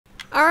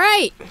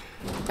Alright.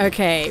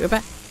 Okay, we're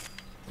back.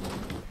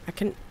 I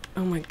can...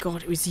 Oh my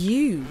god, it was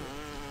you.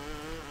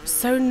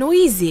 So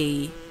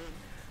noisy.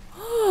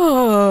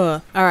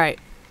 Oh. Alright.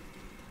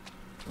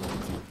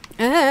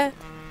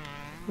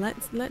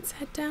 Let's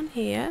head down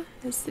here.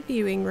 There's the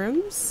viewing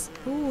rooms.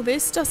 Oh,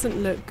 this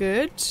doesn't look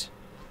good.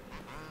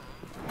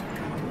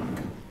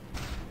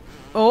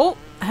 Oh,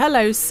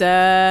 hello,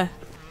 sir.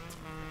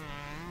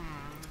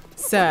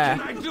 Sir.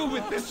 What can I do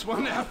with this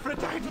one,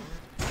 Aphrodite?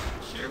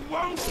 She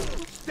won't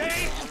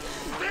stay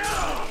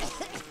still!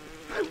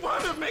 I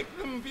want to make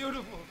them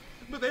beautiful,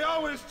 but they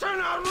always turn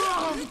out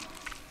wrong!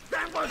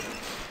 That was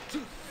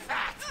too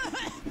fat!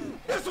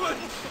 This one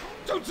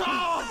too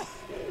tall!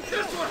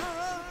 This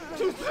one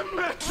too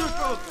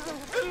symmetrical!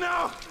 And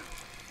now,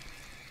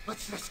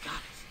 what's this, guys?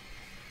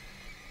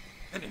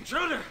 An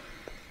intruder!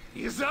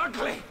 He's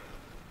ugly!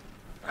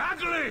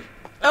 Ugly!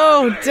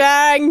 Oh, Ugly!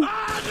 dang!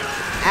 Ugly!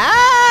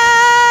 Ah!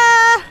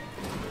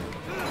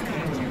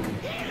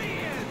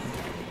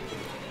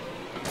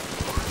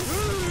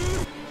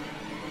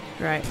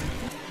 Right.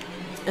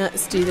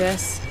 Let's do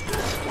this.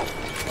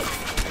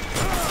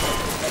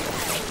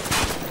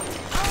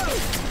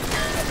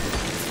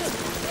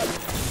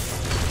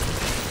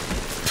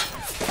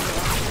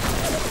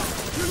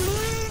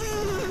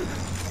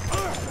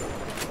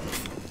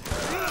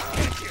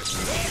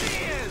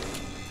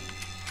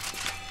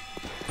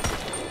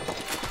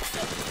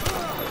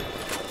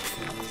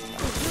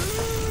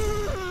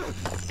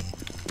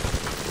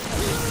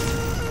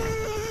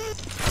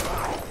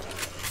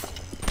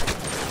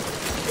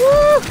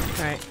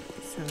 Right,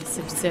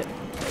 so sip.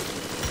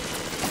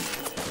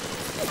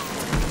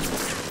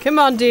 Come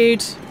on,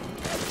 dude.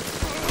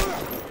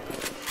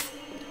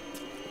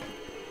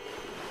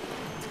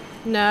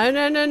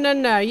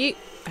 No. You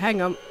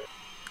hang on.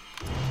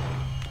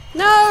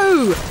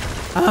 No!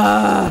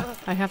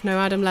 I have no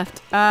Adam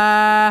left.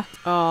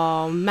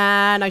 Oh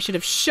man, I should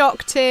have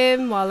shocked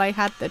him while I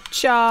had the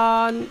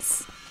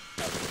chance.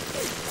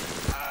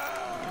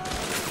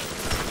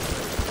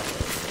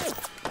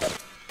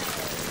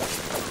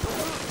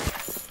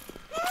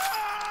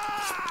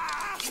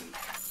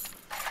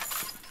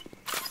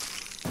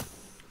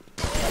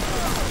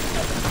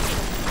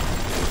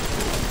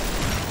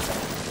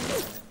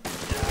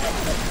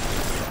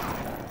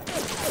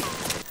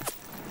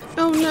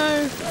 Oh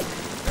no.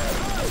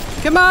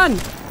 Come on.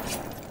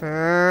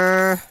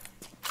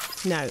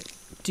 No.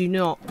 Do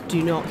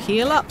not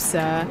heal up,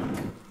 sir.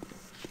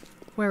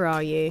 Where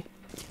are you?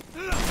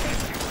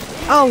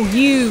 Oh,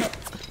 you.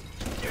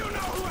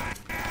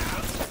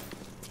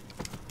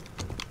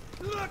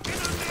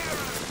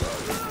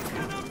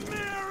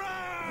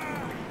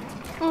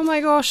 Oh my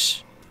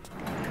gosh.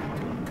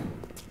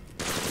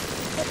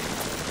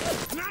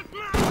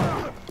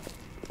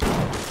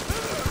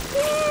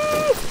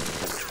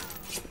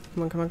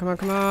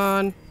 Come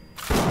on.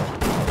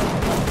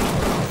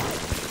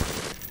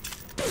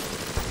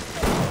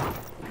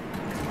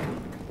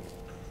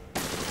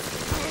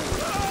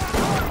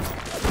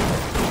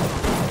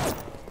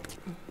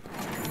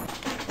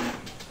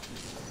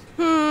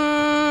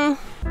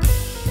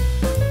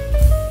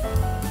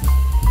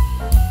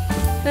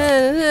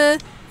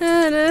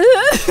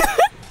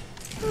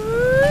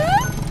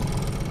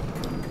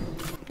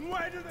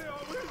 Why do they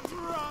always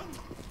run?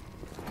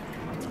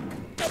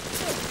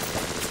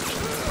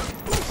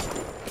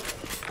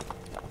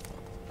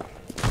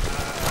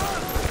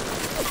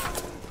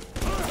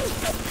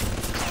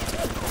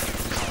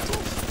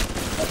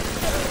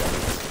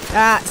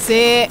 That's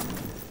it.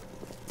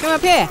 Come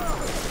up here.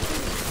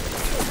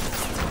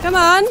 Come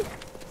on.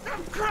 They're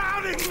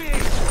crowding me!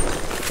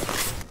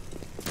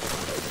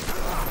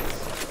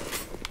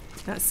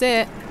 That's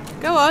it.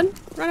 Go on.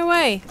 Run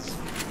away.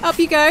 Up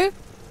you go.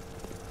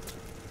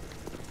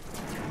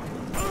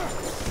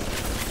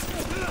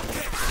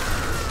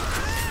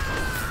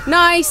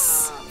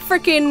 Nice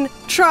freaking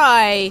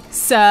try,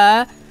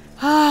 sir.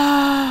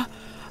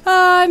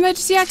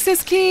 Emergency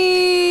access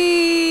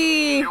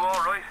key. You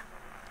alright?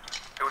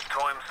 It was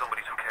time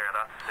somebody took care of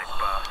that sick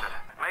bastard.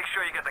 Make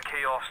sure you get the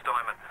key off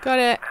Steinman. Got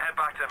it. Head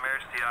back to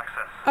emergency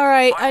access.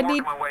 Alright, I I'm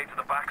need... working my way to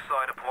the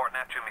backside of Port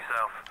Neptune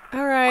myself.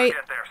 Alright.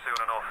 We'll get there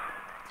soon enough.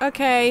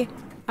 Okay.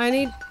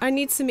 I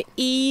need some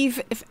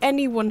Eve. If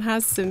anyone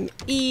has some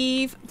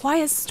Eve.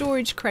 Why are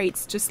storage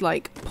crates just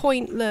like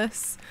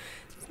pointless?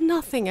 There's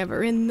nothing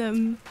ever in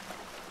them.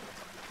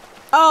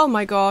 Oh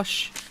my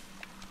gosh.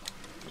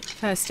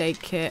 First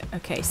aid kit.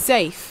 Okay,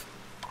 safe.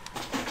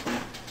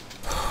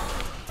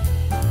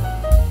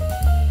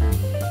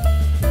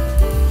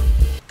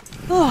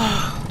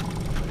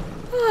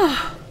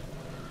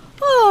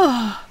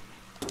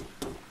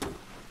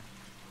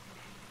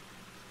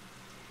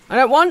 I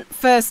don't want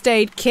first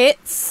aid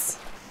kits.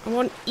 I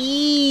want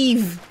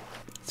Eve.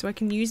 So I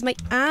can use my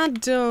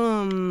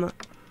Adam.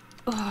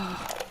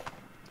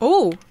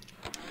 Oh.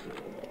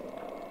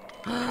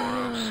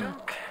 And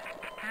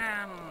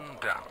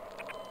down.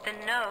 The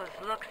nose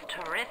looks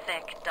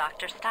terrific,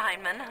 Dr.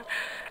 Steinman.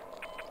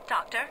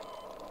 Doctor?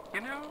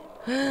 You know,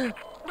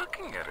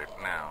 looking at it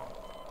now,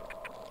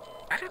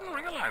 I didn't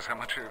realize how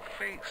much her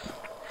face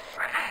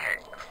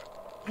sags.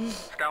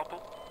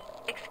 Scalpel?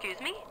 Excuse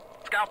me?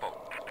 Scalpel.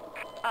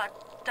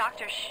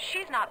 Doctor,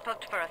 she's not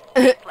booked for a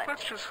facelift.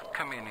 Let's just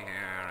come in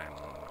here and...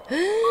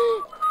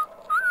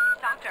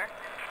 Doctor,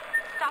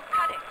 stop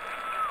cutting.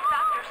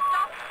 Doctor,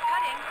 stop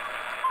cutting.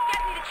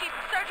 Get me the chief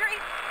of surgery.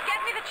 Get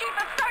me the chief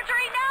of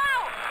surgery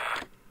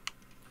now!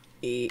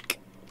 Eek.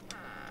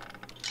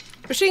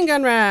 Machine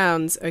gun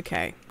rounds.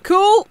 Okay.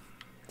 Cool.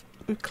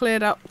 We've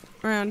cleared up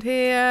around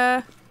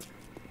here.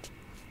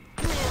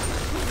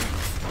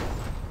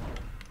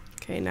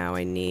 Okay, now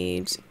I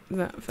need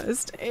that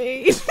first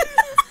aid.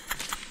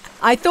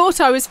 I thought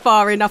I was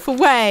far enough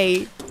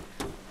away.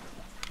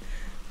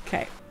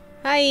 Okay.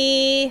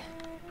 Hi.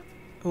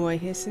 Oh, I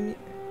hear some...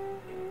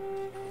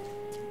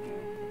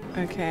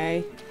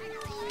 Okay.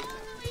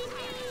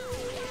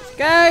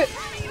 Go!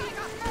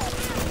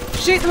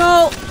 Shoot them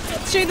all!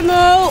 Shoot them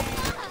all!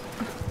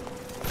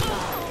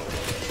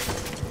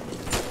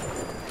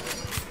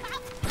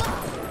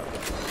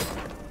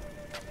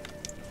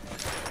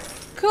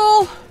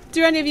 Cool.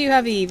 Do any of you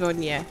have Eve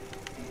on you?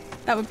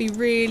 That would be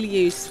really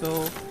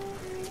useful.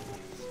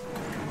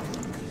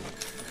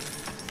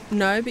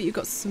 No, but you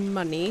got some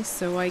money,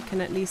 so I can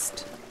at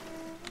least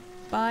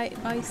buy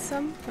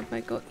some. Have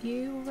I got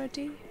you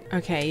already?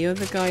 Okay, you're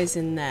the guys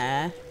in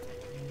there.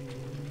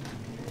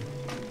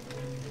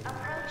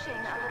 Approaching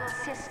a little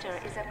sister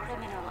is a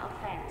criminal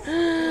offense. Do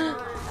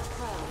not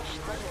approach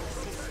the little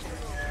sister.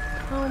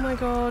 Oh my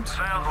god.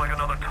 Sounds like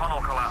another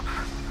tunnel collapse.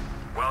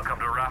 Welcome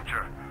to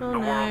Rapture, Oh the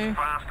no. world's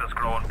fastest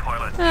growing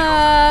pilot.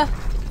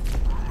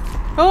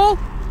 Oh!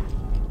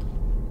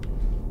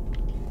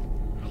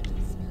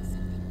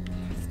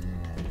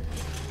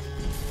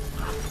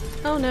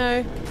 Oh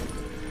no.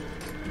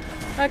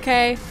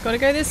 Okay, gotta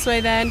go this way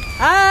then.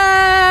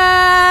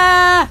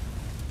 Ah!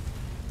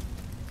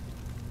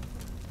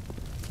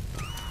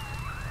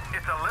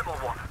 It's a little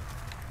one.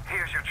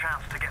 Here's your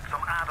chance to get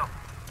some Adam.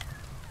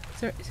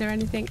 Is there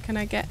anything? Can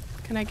I get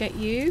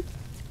you?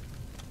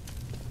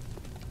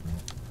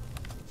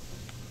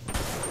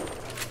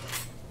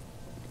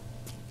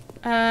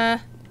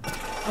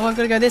 Oh, I've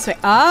got to go this way.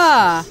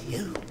 Ah!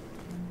 You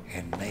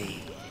and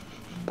me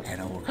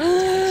and all the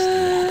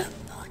tasty Adam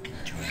like a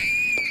dream.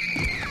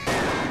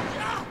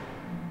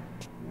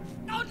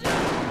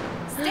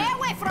 Stay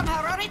away from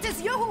her, or it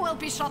is you who will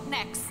be shot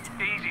next.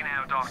 Easy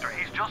now, Doctor.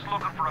 He's just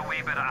looking for a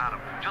wee bit of Adam.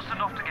 Just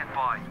enough to get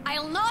by.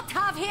 I'll not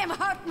have him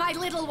hurt my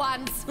little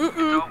ones. It's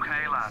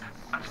okay, lad.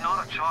 That's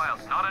not a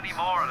child. Not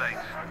anymore, it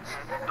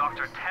ain't.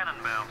 Dr.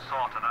 Tenenbaum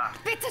saw to that.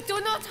 Bitte do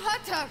not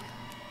hurt her.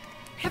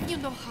 Have you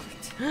no heart?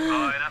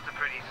 Oh, that's a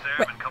pretty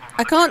sermon coming from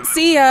I the can't two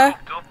see who her.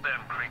 cooked up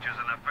them creatures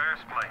in the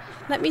first place.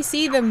 Let me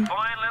see them.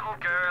 Fine little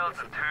girls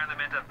and turn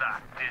them into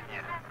that, didn't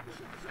you?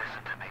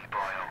 Listen to me,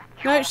 boyo.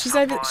 No, You'll she's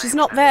over. survive She's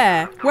not this.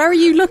 there. Where are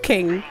you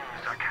looking?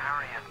 Things are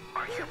carrying.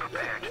 Are you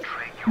prepared to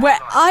trade your Where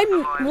life for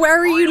lives where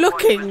are you of my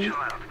wife and looking?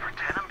 child for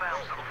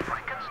Tenenbaum's little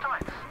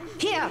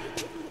Frankensteins? Here.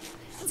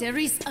 There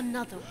is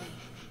another way.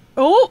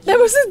 Oh, there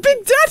was a big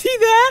daddy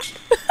there.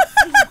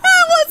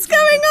 What's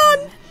going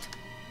on?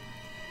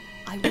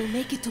 I will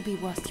make it to be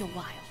worth your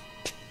while.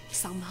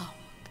 Somehow.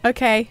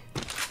 Okay.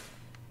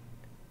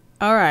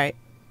 All right.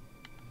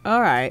 All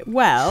right.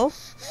 Well,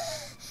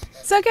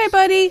 it's okay,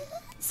 buddy.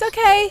 It's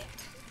okay.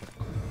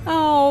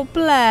 Oh,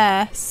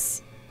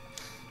 bless.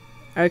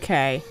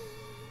 Okay.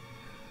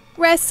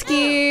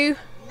 Rescue.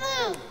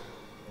 No!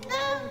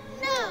 No!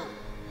 No!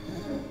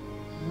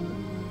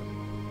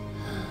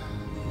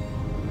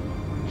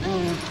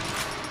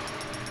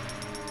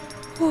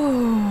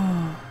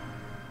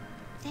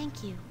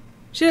 Thank you.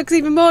 She looks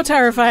even more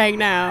terrifying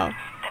now.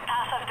 The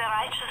path of the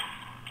righteous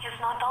is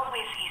not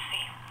always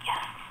easy.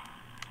 Yes.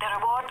 The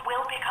reward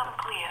will become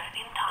clear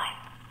in time.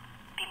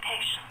 Be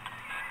patient.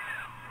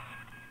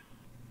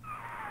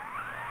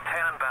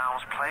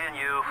 Tenenbaum's playing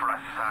you for a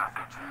sap.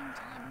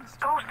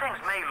 Those things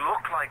may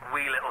look like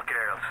wee little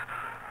girls,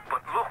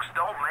 but looks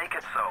don't make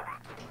it so.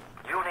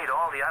 You need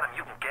all the Adam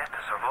you can get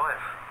to survive.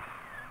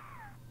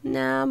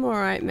 Nah, I'm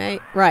alright,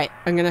 mate. Right,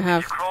 I'm gonna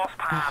have... You cross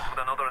paths with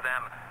another of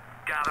them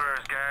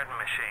gatherer's garden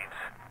machines.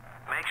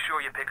 Make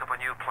sure you pick up a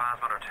new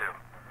plasmid or two.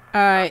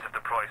 Alright. If the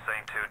price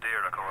ain't too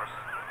dear, of course.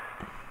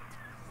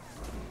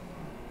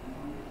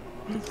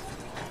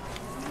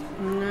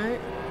 No.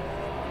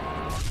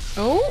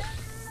 Oh!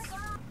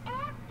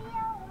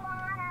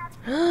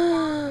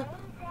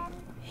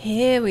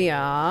 Here we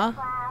are.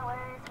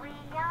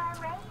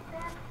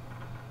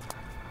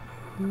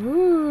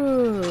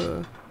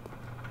 Ooh.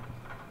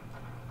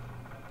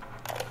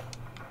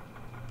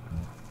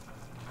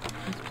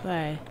 Let's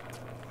play.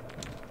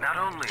 Not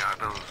only are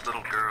those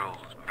little girls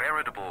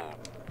veritable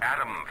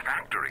atom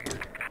factories,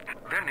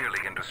 they're nearly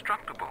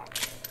indestructible.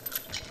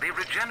 They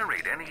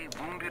regenerate any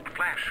wounded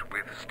flesh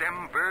with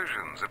stem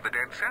versions of the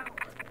dead cell.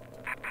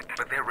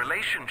 But their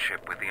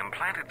relationship with the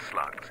implanted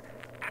slugs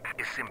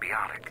is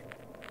symbiotic.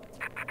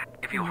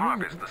 If you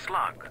harvest the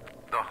slug,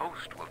 the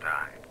host will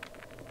die.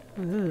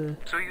 Ooh.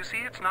 So you see,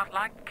 it's not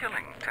like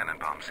killing,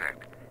 Tenenbaum said.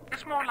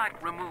 It's more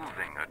like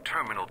removing a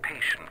terminal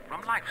patient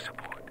from life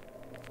support.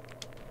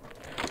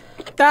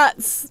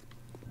 That's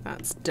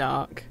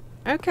dark.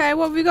 Okay,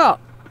 what have we got?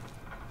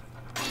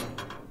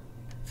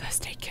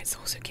 First aid kits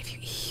also give you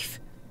Eve.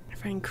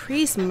 If I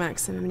increase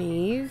maximum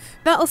Eve,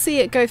 that'll see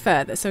it go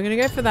further. So I'm going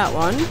to go for that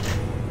one.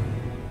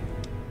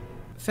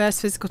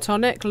 First physical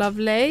tonic,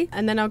 lovely.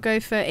 And then I'll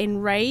go for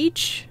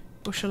enrage.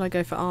 Or shall I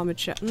go for armored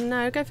shell?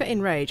 No, go for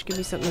enrage. Give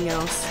me something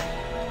else.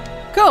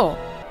 Cool.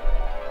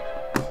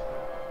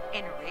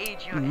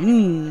 Enrage your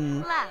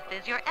enemies. Laugh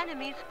as your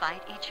enemies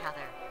fight each other.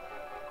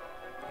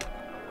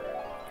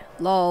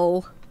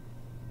 Lol.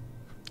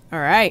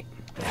 Alright.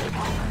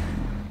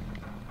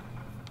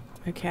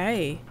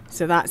 Okay.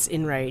 So that's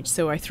enrage.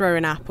 So I throw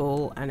an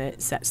apple and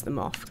it sets them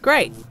off.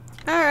 Great.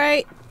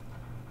 Alright.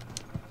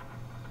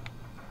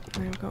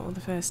 I've got all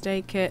the first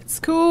aid kits.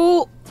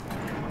 Cool.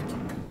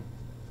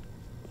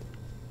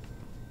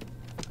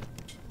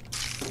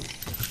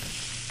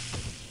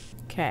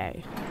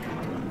 Okay.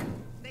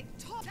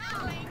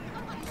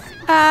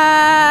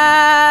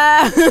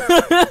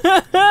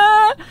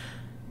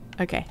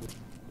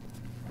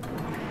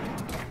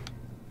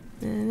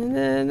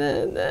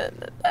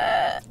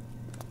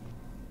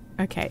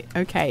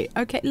 Okay.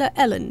 Okay. Look,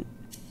 Ellen.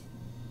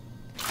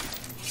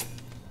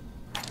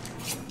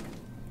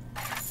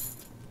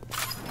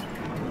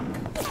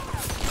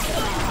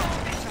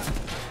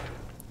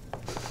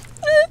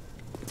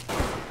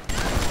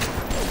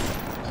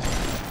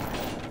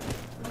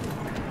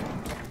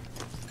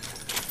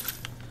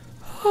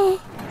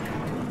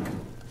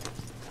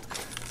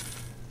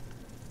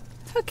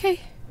 Okay.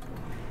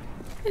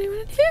 Anyone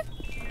in here?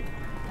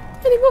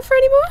 Any more for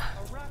any more?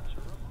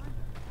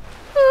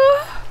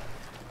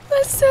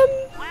 Let's I'm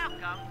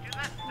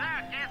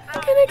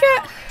gonna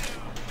get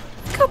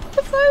a couple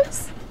of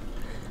those.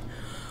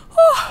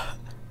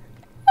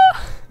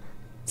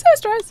 So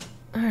stressed.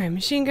 Alright,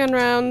 machine gun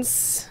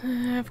rounds.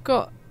 I've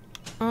got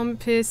armor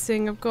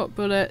piercing, I've got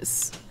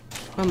bullets.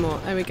 One more,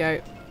 there we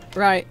go.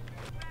 Right.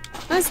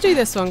 Let's do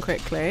this one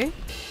quickly.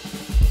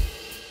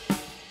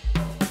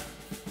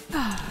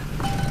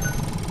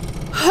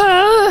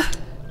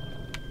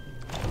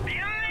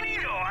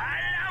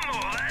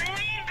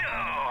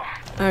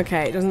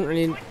 Okay, it doesn't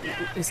really...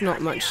 It's not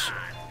much...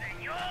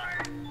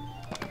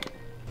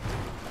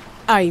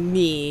 I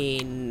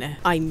mean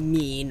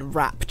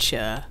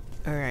rapture.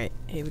 Alright,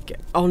 here we go.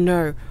 Oh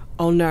no.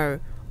 Oh no.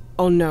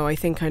 Oh no, I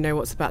think I know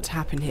what's about to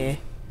happen here.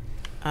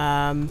 You're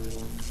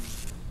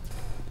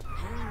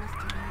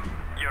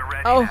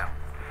ready Oh. now.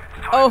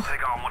 It's time Oh. to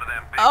take on one of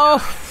them big Oh.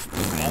 guys.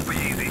 It won't be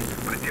easy,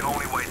 but it's the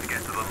only way to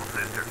get to little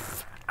sister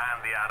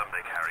and the atom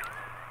they carry.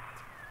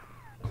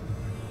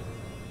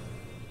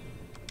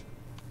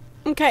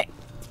 Okay.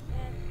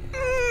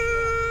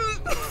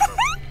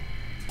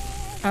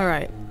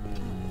 Alright.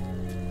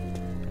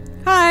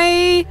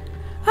 Hi!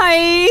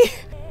 Hi!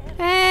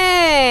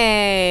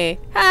 Hey!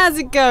 How's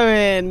it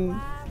going?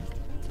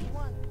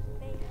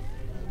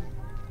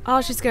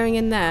 Oh, she's going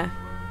in there.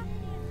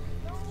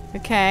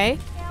 Okay.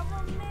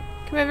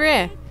 Come over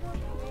here.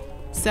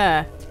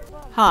 Sir.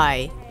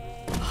 Hi.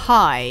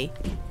 Hi.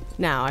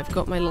 Now, I've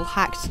got my little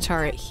hacked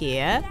turret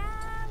here.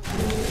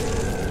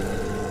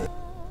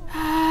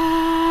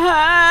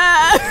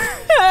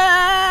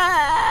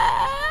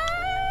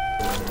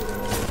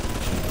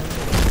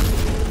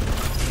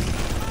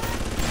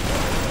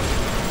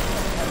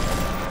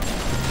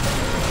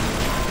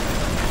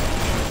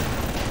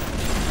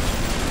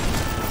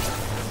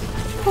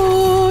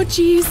 Oh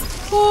jeez!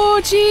 Oh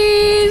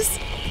jeez!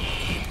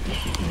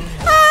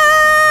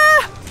 Ah!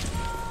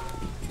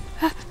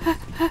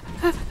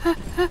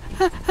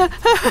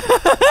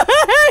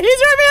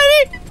 He's right behind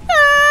me!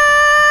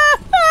 Ah!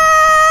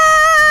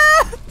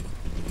 Ah!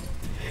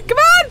 Come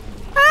on!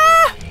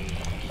 Ah!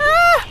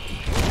 Ah!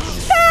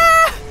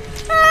 Ah!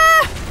 Ah!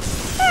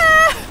 Ah!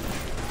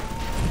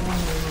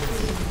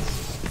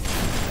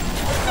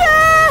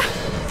 Ah!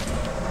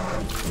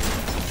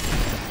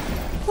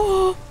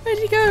 Oh, where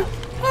did he go?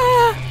 Ah!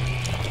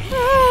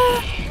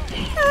 Ah!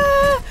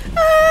 Ah! Ah!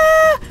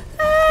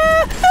 Ah!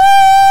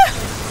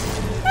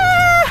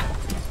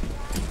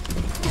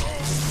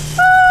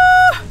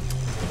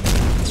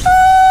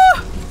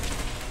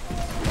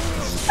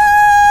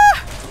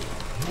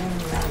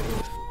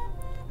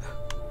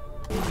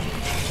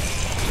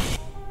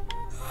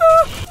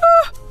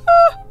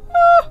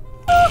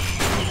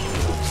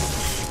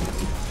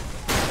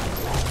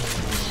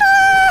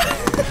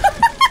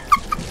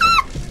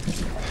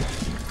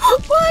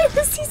 Why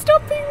was he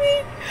stopping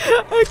me?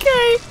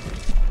 Okay.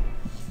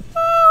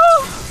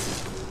 Oh.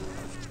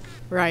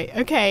 Right,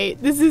 okay,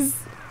 this is...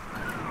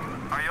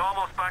 Are you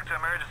almost back to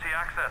emergency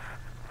access?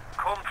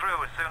 Come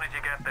through as soon as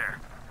you get there.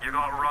 You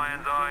got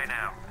Ryan's eye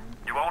now.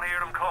 You won't hear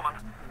them coming,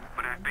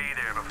 but it'll be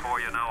there before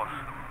you know it.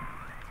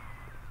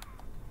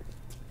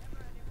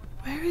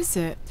 Where is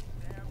it?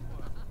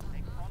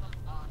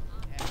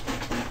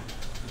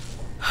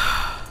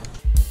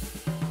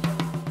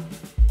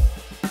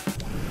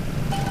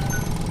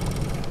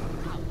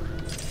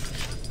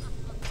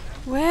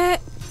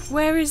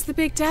 Where is the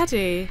Big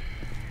Daddy?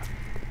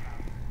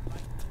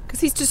 Because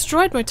he's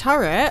destroyed my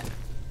turret.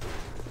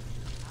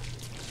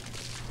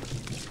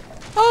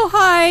 Oh,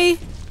 hi.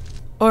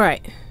 All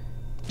right.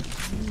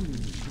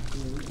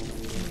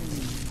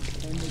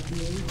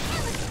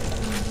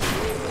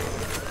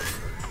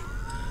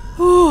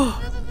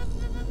 Oh.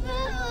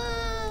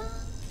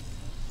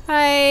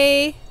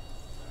 Hi.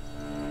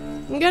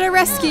 I'm gonna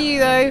rescue you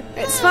though.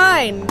 It's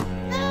fine.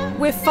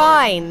 We're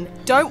fine.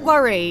 Don't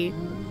worry.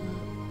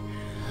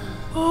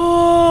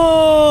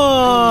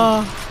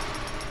 Oh.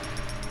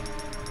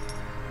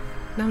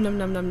 Num num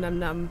num num num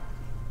num.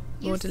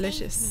 More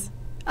delicious.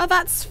 Oh,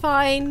 that's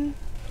fine.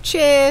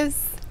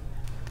 Cheers.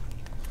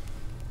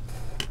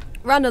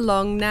 Run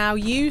along now,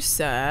 you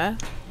sir.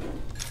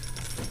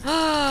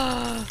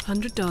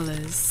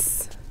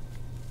 $100.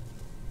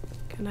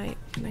 Can I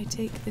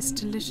take this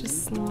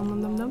delicious nom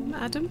nom nom nom,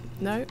 Adam?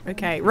 No?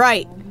 Okay,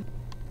 right.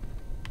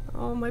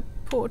 Oh, my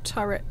poor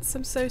turrets.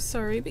 I'm so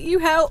sorry, but you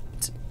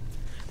helped.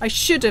 I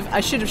should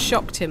have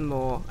shocked him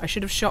more. I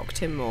should have shocked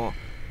him more.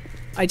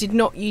 I did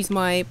not use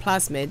my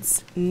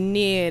plasmids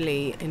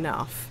nearly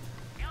enough.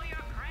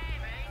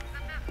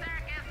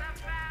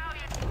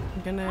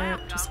 I'm gonna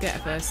just get a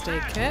first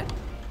aid kit.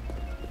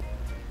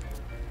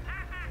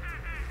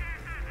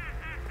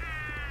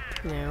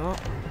 You know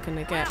what? I'm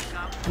gonna get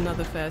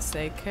another first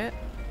aid kit.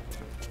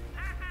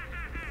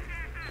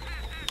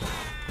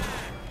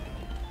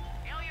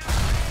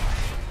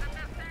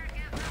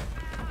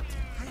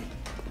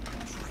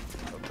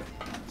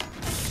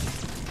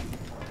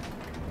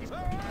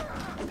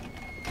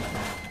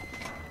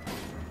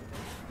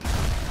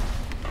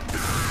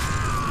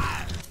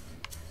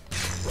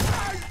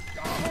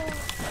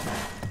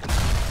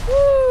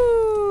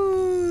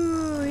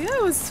 Ooh,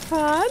 that was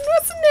fun,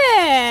 wasn't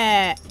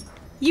it?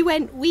 You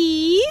went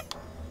wee.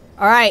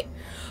 All right.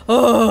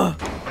 Oh,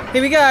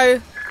 here we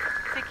go.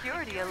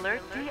 Security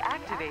alert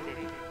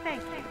deactivated.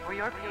 Thank you for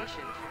your patience.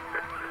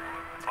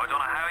 I don't know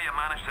how you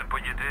managed it,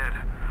 but you did.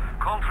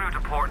 Come through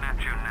to Port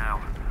Neptune now.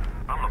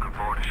 I'm looking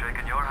forward to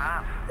shaking your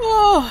hand.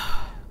 Oh.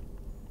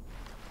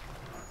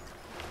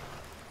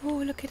 Oh,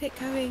 look at it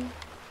going.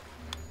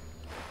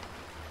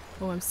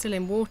 Oh, I'm still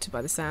in water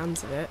by the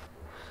sounds of it.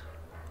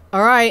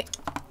 All right.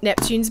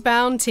 Neptune's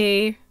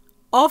bounty.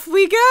 Off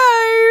we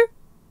go.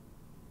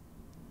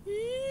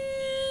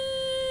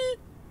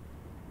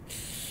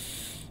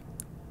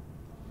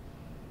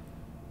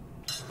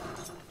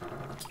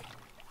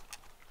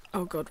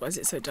 Oh god, why is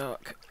it so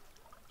dark?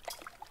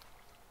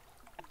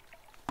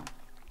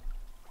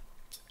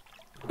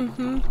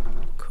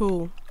 Cool.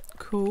 Cool.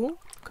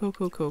 Cool,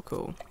 cool, cool,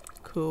 cool.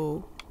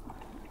 Cool.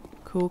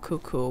 Cool, cool,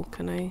 cool.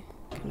 Can I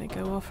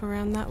go off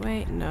around that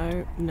way?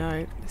 No,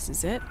 no. This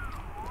is it.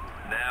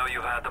 Now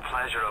you had the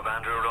pleasure of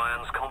Andrew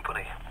Ryan's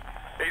company.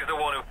 He's the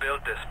one who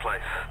built this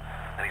place,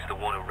 and he's the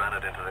one who ran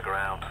it into the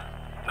ground.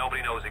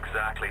 Nobody knows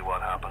exactly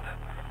what happened.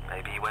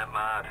 Maybe he went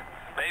mad.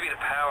 Maybe the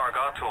power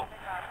got to him.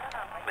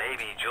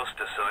 Maybe he just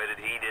decided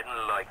he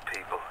didn't like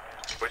people.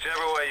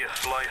 Whichever way you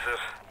slice it,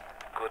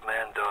 good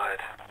men died.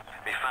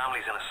 My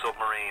family's in a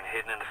submarine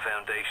hidden in the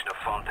foundation of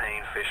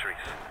Fontaine Fisheries.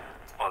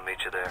 I'll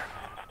meet you there.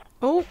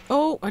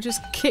 Oh, I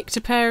just kicked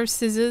a pair of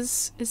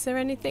scissors. Is there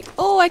anything?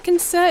 Oh, I can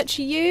search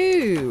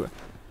you.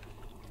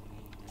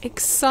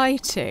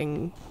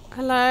 Exciting.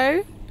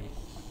 Hello?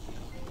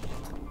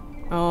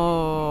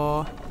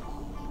 Oh.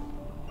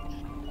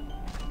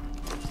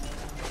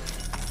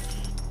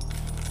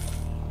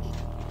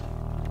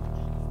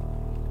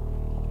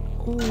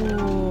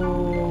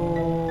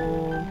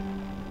 Ooh.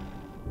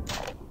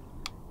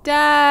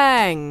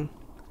 Dang.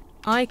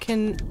 I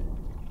can...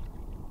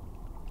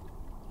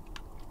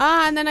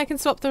 Ah, and then I can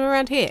swap them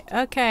around here.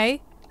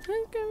 Okay.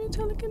 I'm going to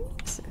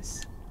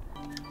telekinesis.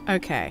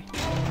 Okay.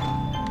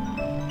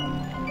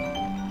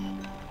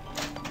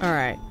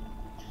 Alright.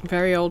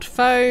 Very old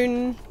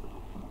phone.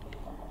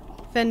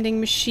 Vending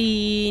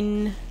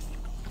machine.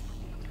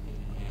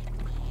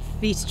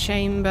 Vita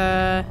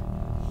chamber.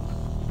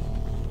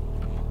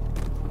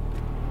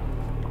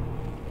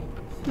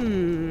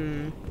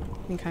 I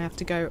think I have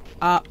to go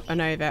up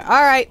and over.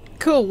 Alright,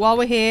 cool. While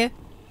we're here,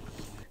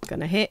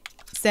 gonna hit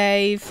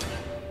save.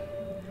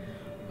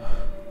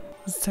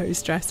 So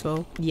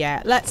stressful.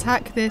 Yeah, let's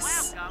hack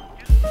this.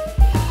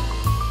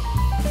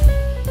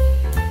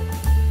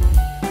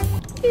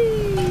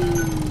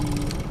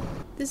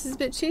 This is a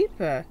bit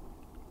cheaper.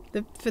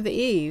 For the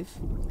Eve,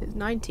 it's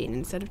 19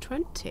 instead of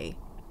 20.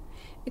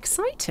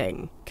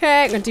 Exciting.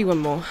 Okay, I'm gonna do one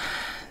more.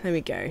 There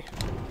we go.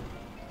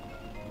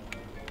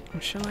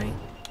 Or shall I?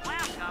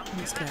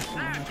 Let's go.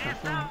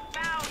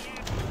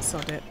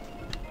 Sod it.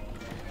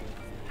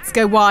 Let's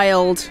go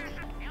wild.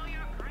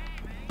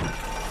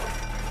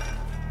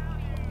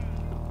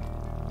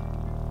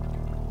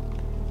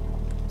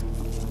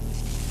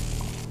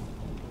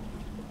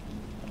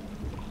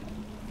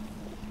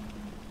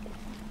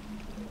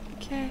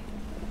 Okay.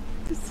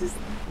 This is...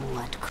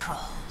 What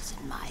crawls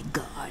in my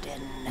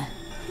garden?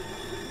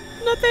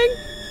 Nothing.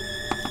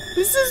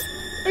 This is...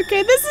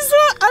 Okay, this is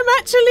what I'm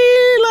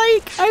actually,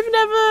 like, I've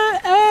never,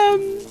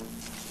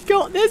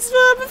 got this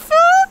far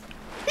before.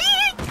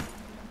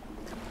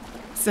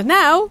 So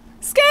now,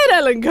 Scared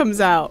Ellen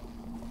comes out.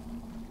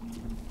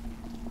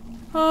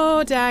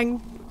 Oh, dang.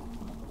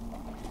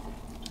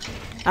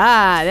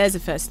 Ah, there's a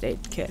first aid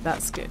kit.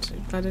 That's good.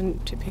 I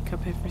didn't pick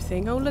up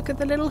everything. Oh, look at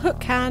the little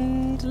hook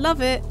hand.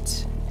 Love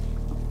it.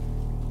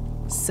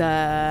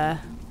 Sir.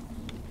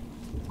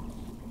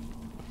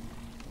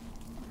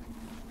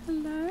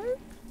 Hello?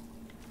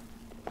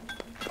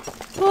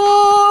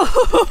 Oh!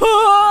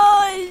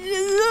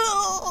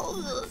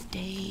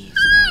 Days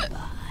go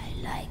by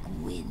like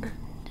wind.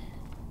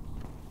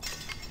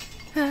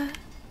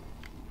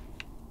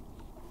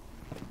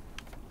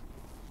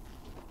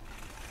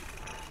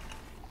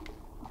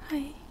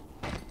 Hi.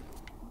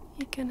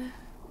 You're gonna...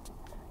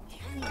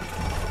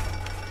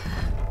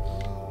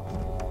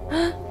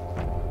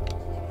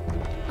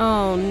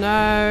 Oh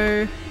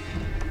no.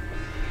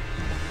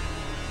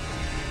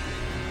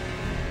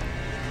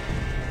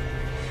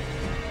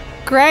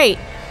 Great.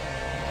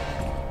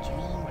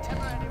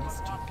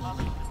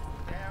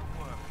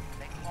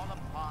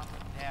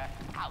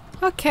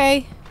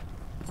 Okay.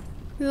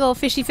 Little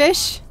fishy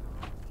fish.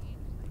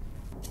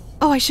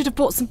 Oh, I should have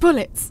bought some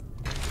bullets.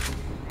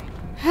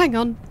 Hang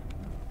on.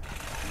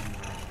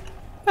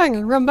 I'm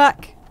gonna run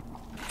back.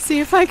 See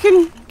if I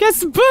can get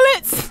some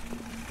bullets.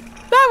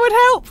 That would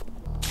help.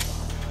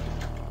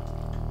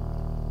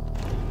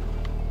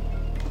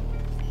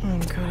 Oh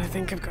god, I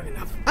think I've got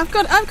enough. I've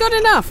got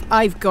enough.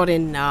 I've got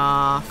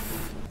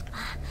enough.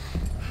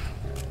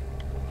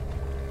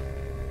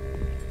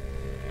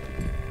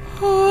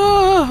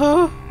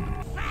 Oh.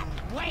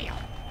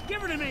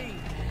 Give her to me.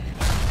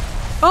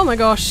 Oh my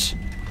gosh.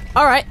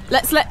 All right,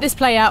 let's let this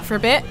play out for a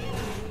bit.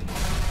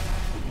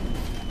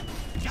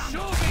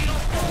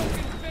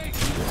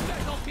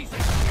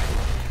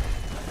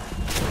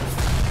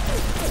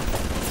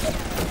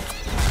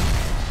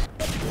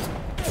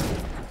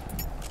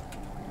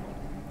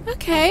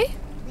 Okay.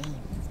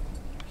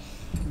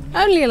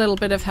 Only a little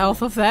bit of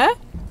health off there.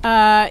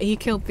 He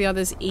killed the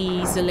others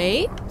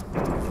easily.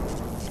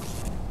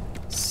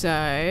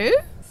 So,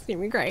 it's gonna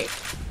be great.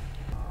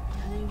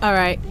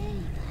 Alright.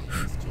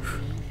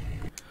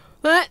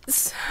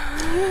 Let's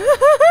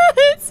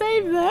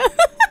save there.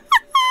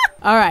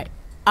 Alright.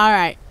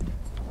 Alright.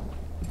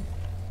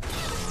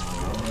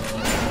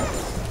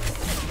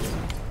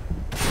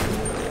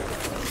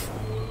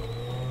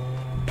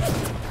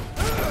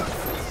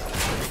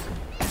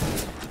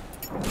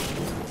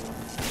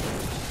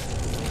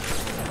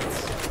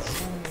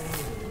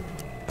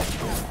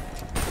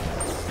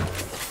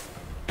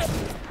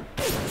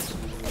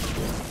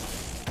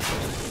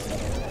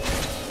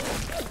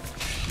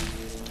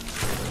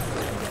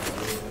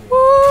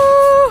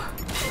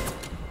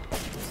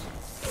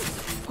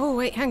 Oh,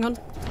 wait, hang on.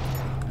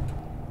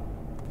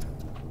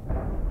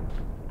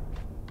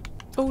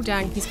 Oh,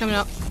 dang, he's coming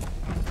up.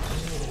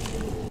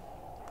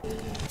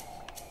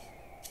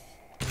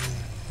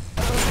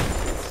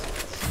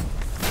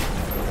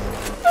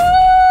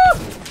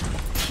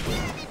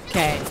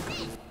 Okay.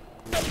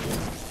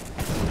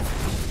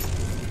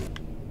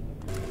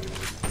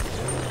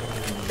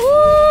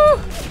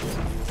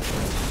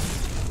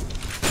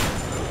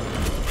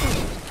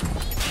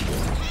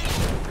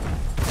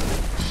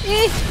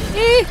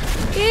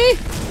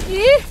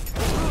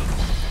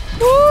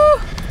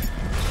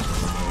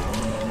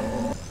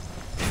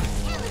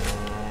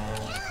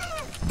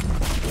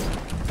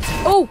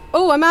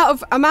 Oh, I'm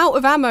out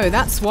of ammo,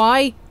 that's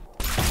why.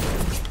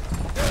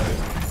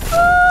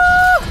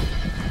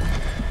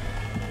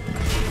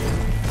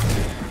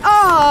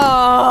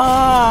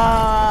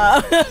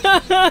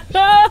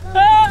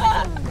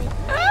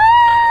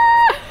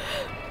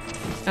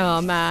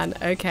 Oh man,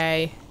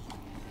 okay.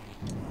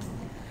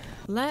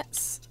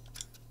 Let's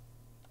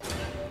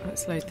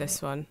load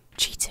this one.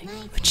 Cheating.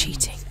 We're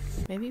cheating.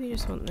 Maybe we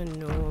just want the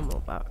normal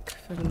buck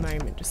for the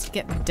moment, just to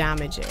get the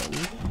damage in.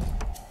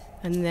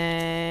 And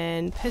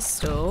then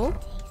pistol,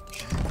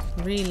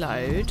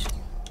 reload,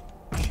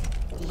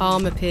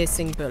 armor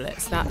piercing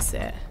bullets, that's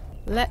it.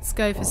 Let's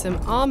go for some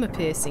armor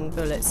piercing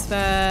bullets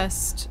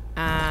first,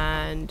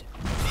 and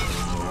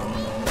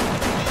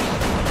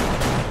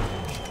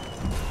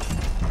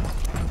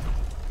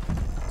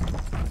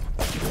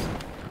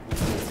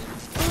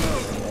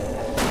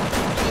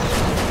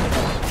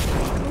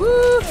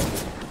woo!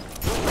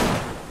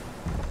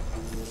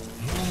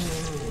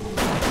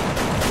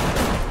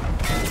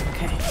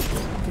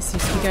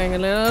 Seems to be going a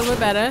little bit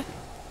better.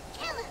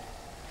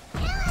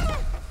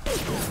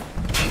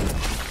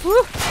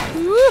 Woo!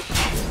 Woo!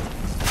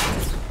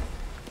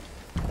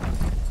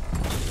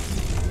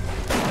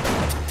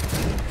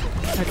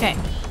 Okay.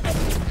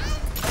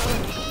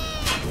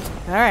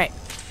 Alright.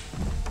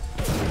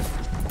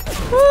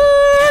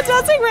 Woo!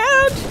 Dancing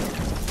round!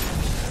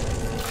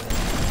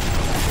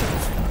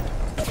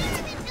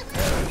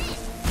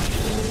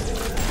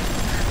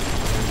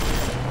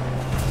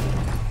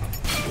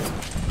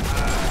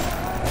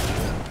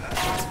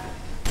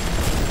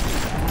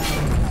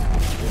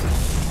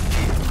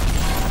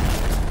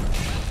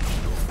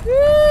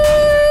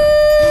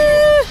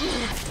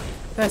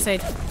 First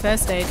aid,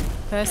 first aid,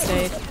 first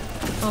aid.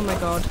 Oh my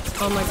god,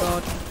 oh my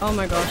god, oh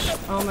my gosh,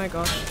 oh my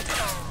gosh.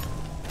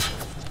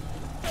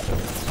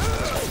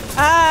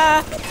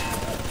 Ah!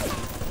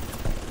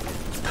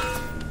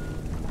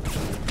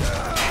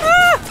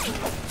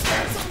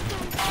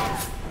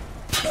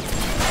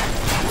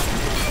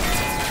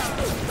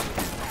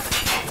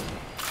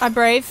 I'm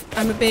brave.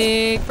 I'm a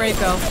big, brave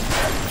girl.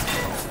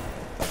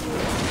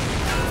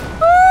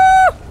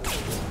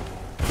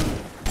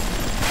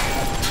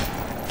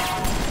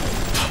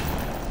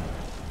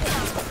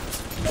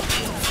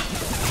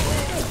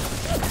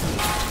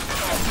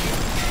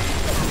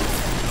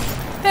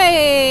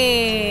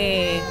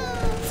 Hey!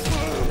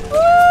 Woo!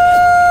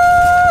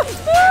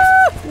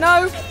 Woo!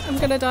 No! I'm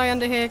gonna die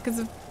under here because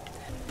of...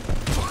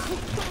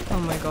 Oh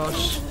my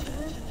gosh.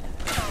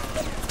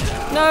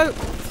 No!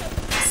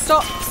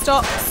 Stop,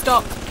 stop,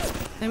 stop.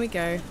 There we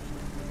go.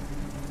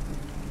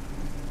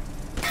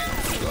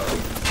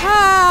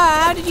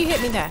 Ah! How did you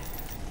hit me there?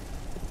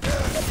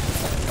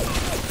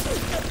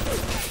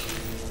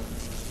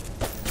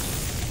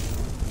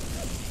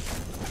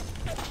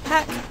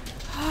 Heck.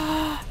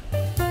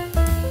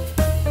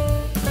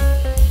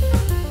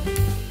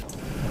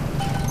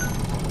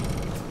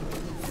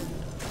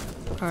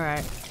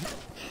 Alright.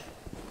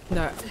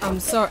 No, I'm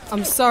sorry.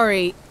 I'm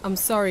sorry. I'm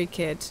sorry,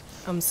 kid.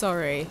 I'm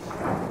sorry.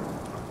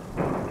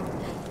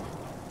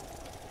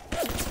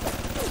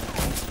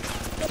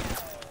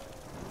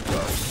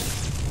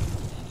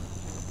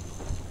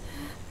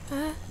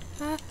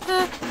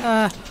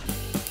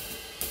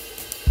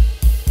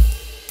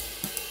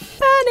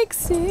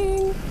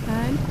 Panicsing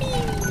and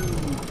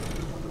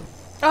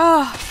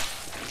ah.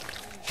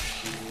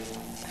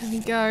 There we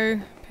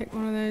go. Pick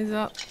one of those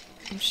up.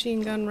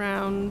 Machine gun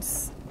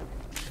rounds.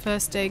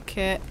 First aid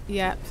kit.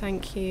 Yep,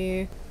 thank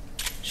you.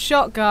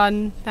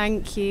 Shotgun.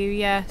 Thank you.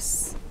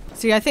 Yes.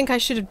 See, I think I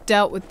should have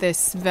dealt with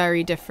this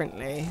very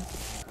differently.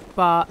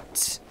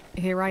 But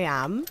here I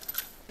am.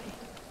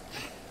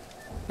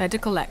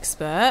 Medical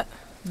expert.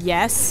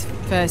 Yes.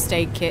 First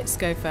aid kits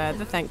go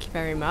further. Thank you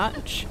very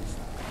much.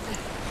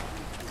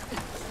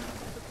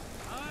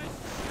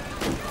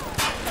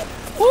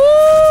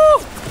 Woo!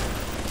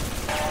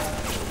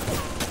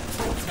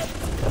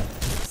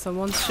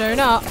 Someone's shown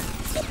up.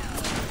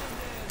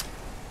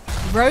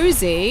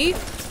 Rosie?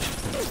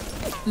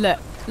 Look,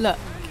 look.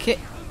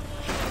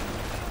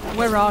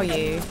 Where are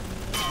you?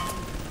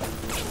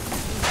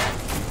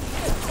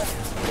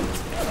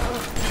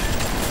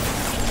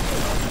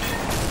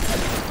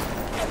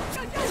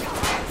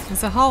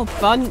 There's a whole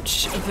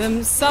bunch of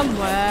them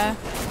somewhere.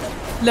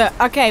 Look,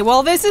 okay,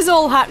 while this is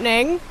all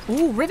happening...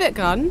 Ooh, rivet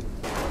gun.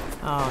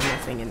 Oh,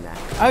 nothing in there.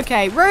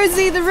 Okay,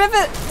 Rosie the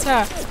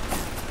Riveter!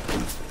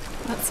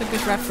 That's a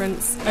good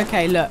reference.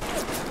 Okay, look.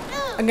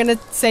 I'm gonna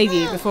save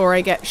you before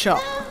I get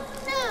shot.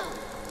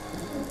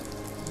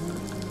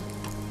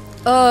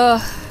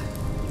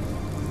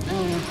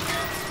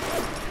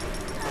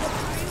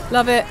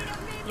 Love it.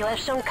 You have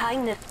shown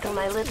kindness to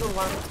my little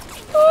one.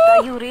 But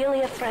are you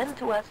really a friend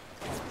to us?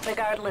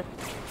 Regardless,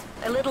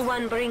 a little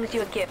one brings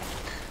you a gift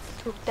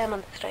to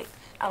demonstrate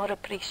our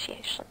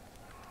appreciation.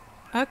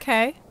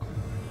 Okay.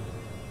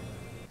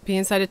 Be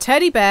inside a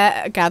teddy bear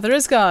at a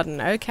gatherer's garden.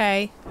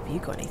 Okay. Have you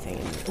got anything?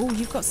 Oh,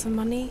 you've got some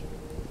money?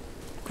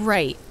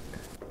 Great.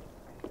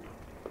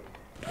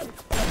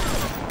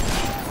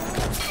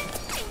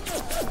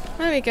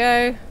 There we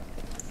go.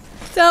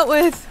 Dealt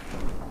with.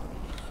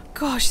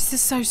 Gosh, this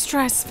is so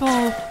stressful.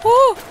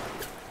 Woo!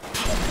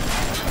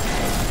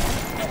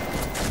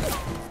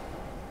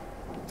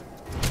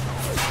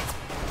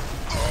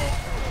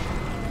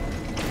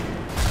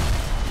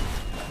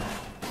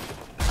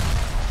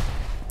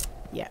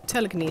 Yeah,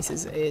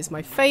 telekinesis is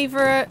my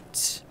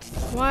favorite.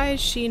 Why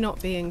is she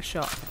not being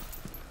shot?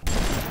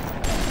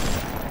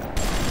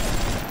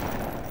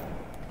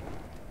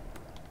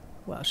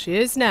 Well, she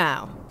is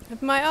now.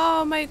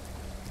 My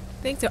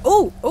things are...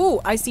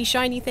 Oh, I see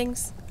shiny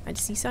things. I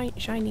see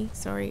shiny.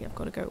 Sorry, I've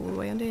got to go all the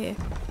way under here.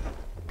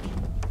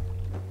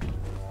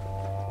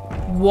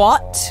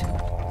 What?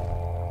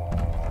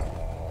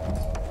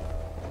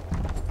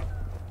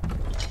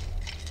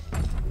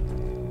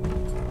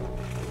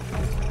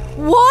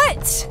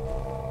 What?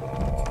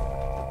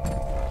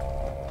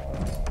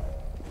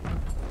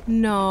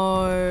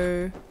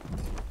 No.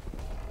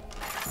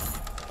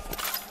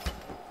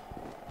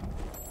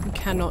 You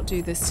cannot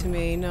do this to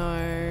me,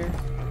 no.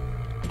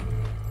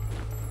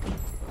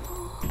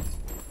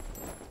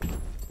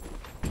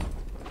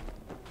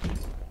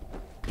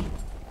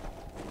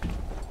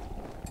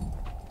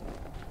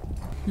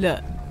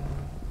 Look,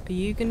 are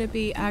you gonna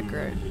be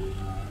aggro?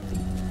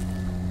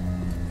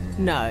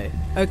 No.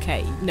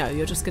 Okay, no,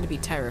 you're just gonna be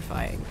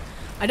terrifying.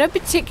 I don't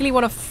particularly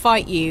want to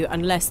fight you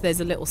unless there's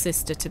a little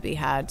sister to be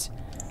had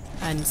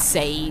and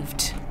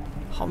saved.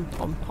 Hom,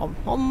 hom, hom,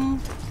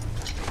 hom.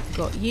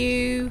 Got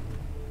you.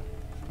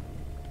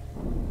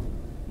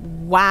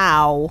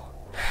 Wow.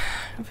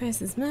 My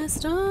face is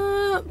messed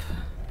up.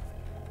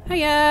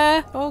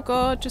 Hiya. Oh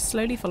god, just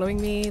slowly following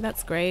me.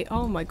 That's great.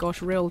 Oh my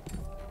gosh, real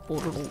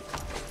audible.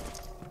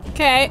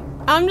 Okay,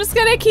 I'm just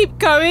gonna keep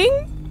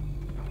going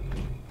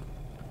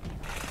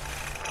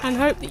and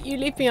hope that you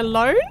leave me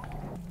alone.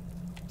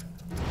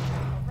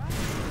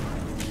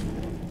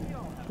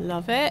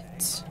 Love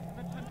it.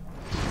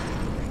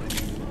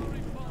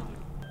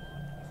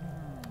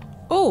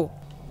 Oh,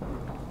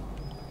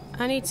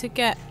 I need to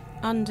get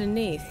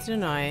underneath,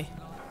 don't I?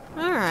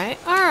 Alright,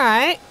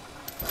 alright.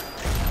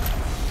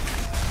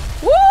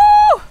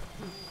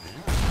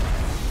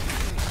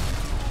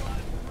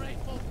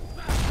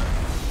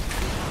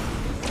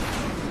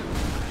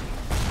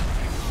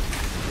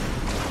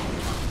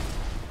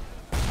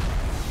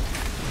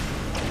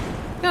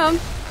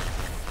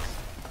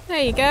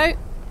 There you go. You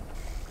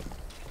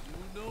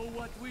know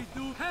what we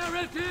do,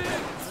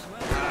 heretics!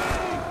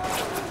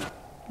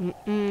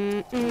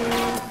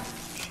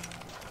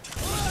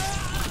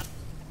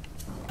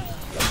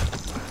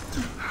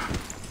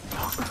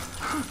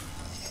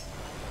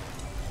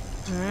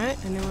 Alright,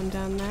 anyone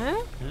down there?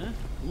 Huh?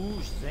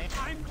 Who's there?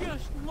 I'm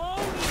just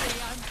lonely.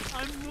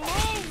 I'm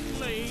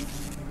lonely.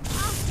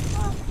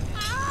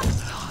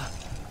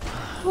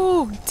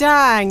 Oh,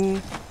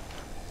 dang.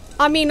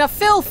 I mean, I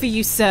feel for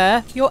you,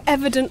 sir. You're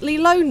evidently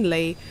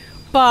lonely.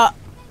 But...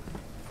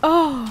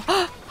 Oh.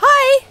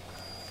 Hi!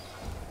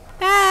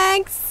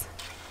 Thanks.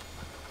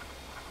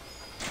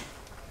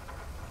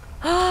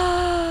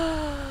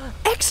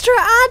 Extra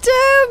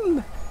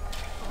Adam!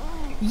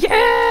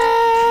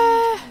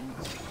 Yeah!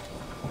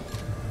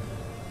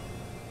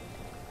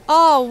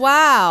 Oh,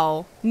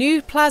 wow.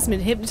 New plasmid.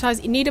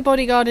 Hypnotize. You need a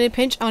bodyguard in a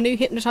pinch. Our new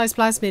hypnotized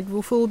plasmid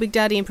will fool Big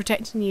Daddy in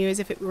protecting you as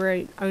if it were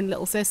your own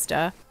little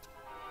sister.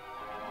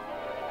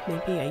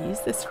 Maybe I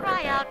use this for a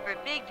Cry bit. out for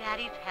Big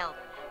Daddy's help.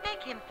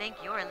 Make him think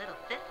you're a little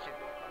sister.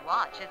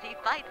 Watch as he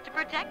fights to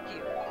protect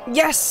you.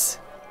 Yes!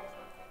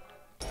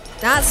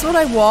 That's what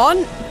I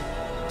want.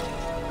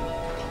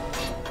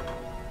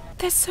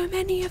 There's so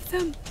many of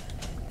them.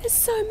 There's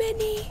so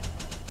many.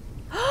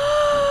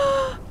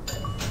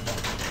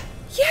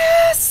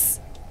 Yes!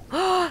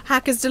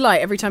 Hacker's Delight.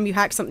 Every time you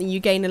hack something,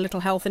 you gain a little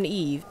health and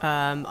Eve.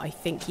 I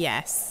think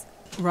yes.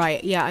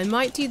 Right, yeah, I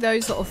might do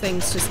those little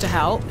things just to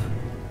help.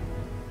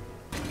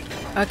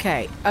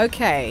 Okay,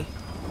 okay.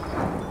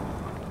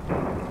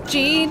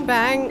 Gene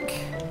Bank.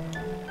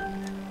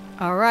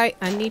 Alright,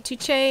 I need to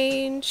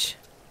change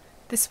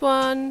this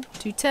one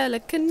to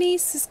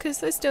telekinesis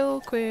because I still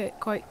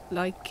quite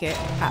like it,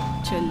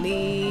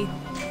 actually.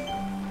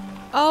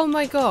 Oh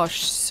my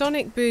gosh,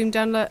 Sonic Boom,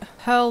 download,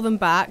 hurl them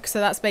back, so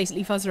that's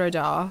basically Fuzz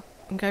Rodar.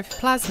 And go for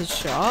Plasma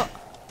Shot,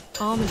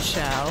 Armored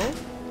Shell.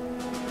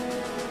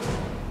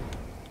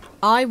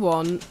 I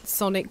want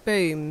Sonic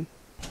Boom.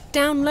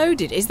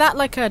 Downloaded, is that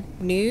like a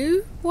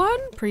new one?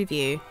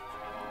 Preview.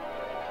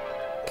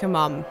 Come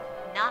on.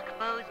 Knock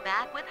foes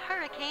back with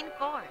hurricane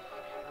force.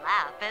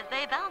 Laugh as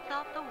they bounce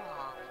off the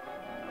walls.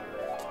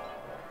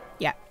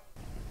 Yeah.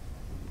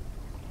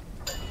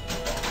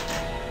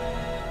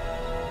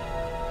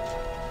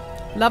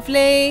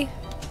 Lovely.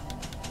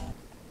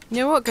 You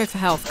know what? Go for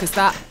health, because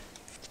that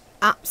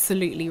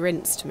absolutely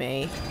rinsed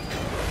me.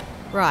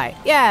 Right.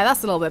 Yeah,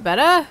 that's a little bit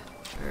better. Alright.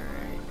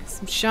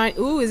 Some shiny.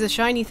 Ooh, there's a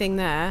shiny thing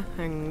there.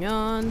 Hang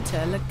on.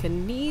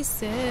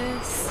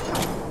 Telekinesis.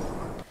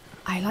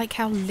 I like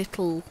how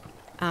little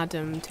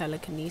Adam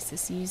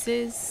telekinesis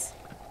uses.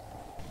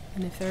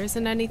 And if there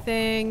isn't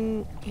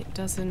anything, it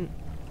doesn't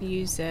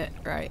use it.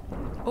 Right.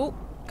 Oh,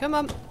 come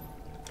on.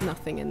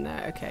 Nothing in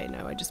there. Okay,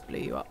 no, I just blew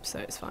you up, so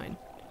it's fine.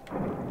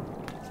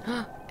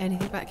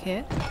 Anything back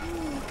here?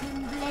 Who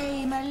can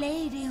blame a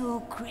lady who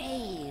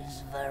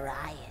craves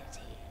variety?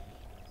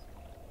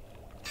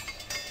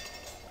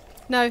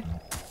 No.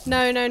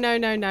 No, no, no,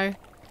 no, no.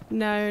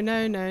 No,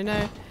 no, no,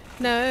 no.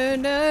 No,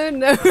 no,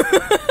 no.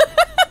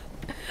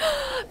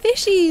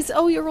 Fishies!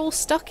 Oh, you're all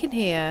stuck in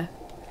here.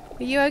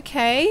 Are you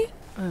okay?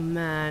 Oh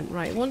man.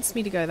 Right, it wants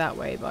me to go that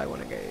way, but I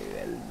want to go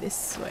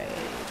this way.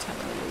 To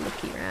have a little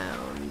looky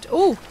around.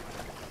 Oh!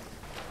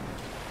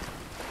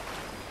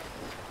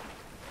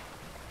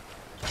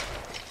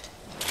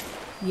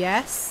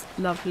 Yes,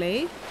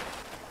 lovely.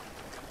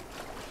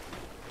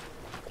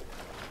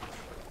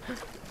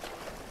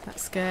 That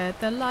scared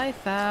the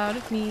life out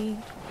of me.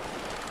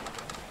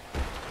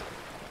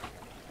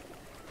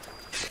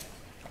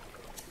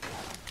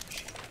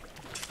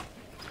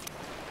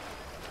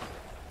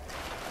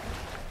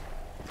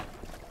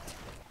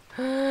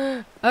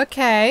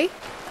 Okay.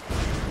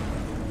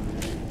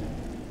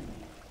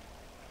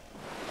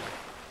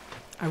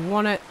 I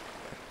want it.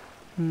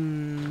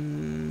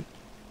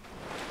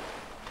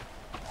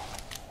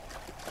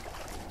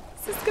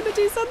 Is this gonna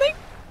do something?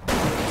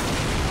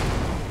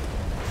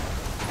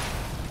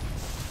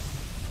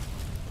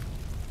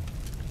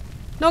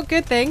 Not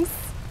good things.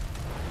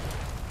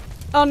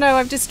 Oh no,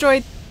 I've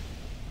destroyed...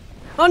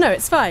 Oh no,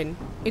 it's fine.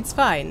 It's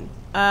fine.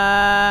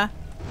 I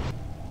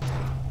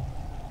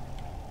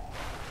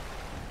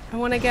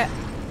want to get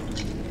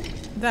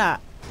that.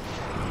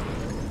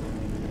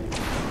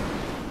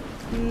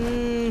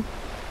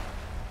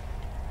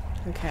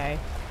 Okay.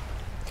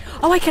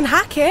 Oh, I can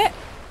hack it!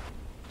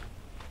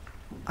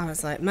 I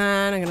was like,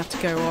 man, I'm gonna have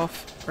to go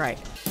off. Right.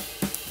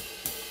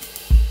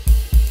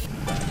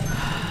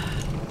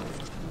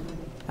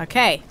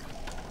 Okay.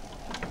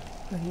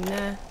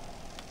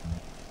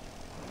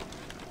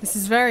 This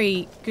is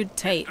very good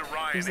tape.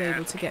 I was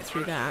able to get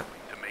through that.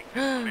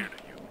 You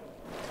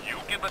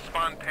give us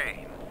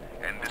Fontaine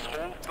and this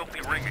whole filthy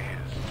ring of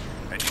his,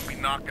 and you'll be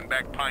knocking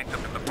back pints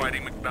up in the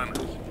Fighting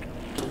McDonough's.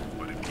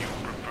 But if you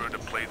prefer to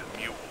play the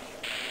mule,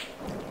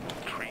 we'll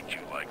treat you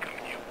like a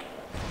mule.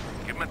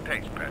 Give him a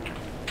taste, Patrick.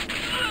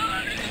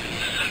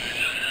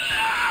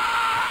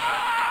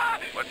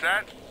 What's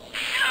that?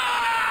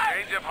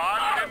 Change of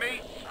heart,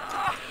 Timmy?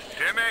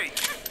 Timmy!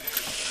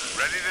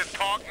 Ready to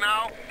talk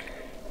now?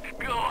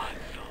 Go on.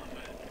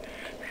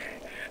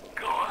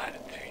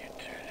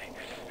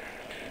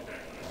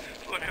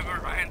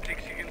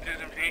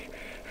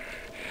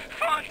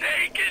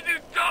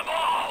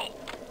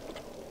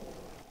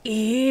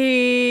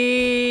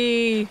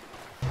 Eee.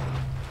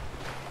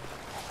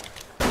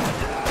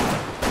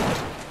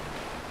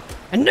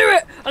 I knew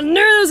it! I knew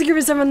there was a group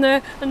of someone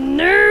there! I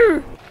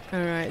knew!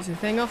 Alright, there's a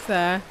thing off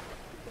there.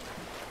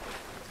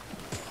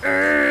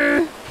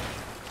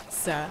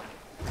 Sir.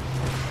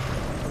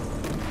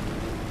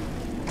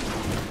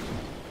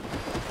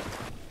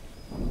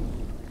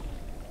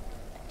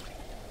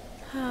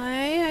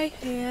 Hi, I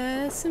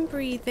hear some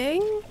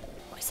breathing.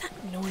 What is that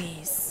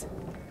noise?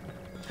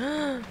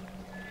 I'm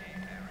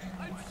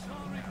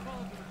sorry,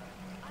 Father.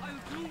 I'll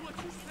do what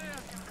you say.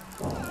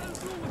 I'll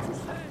do what you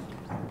say.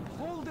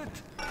 Hold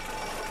it. I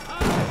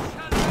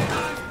shall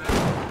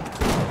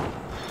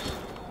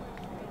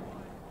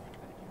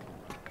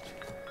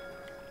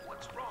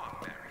What's wrong,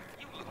 Mary?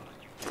 You look like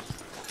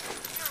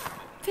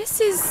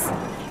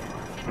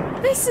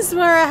This is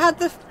where I had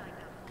the...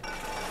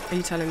 Are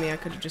you telling me I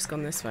could have just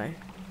gone this way?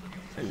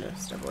 And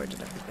just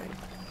avoided everything.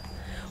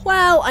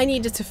 Well, I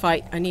needed to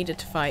fight. I needed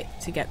to fight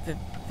to get the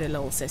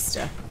little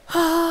sister.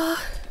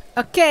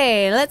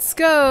 Okay, let's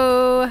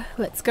go.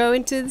 Let's go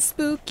into the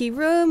spooky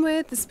room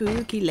with the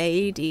spooky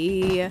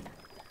lady.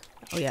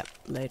 Oh yeah,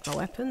 load my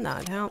weapon.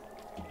 That'd help.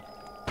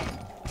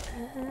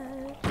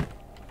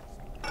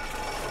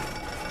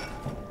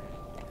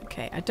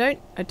 Okay, I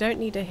don't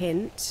need a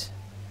hint.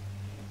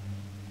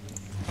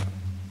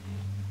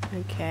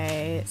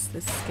 Okay, it's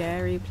the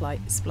scary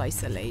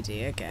splicer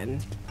lady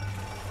again.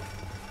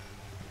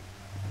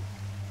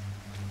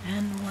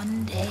 And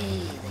one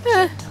day the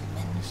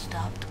gentleman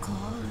stopped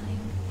calling.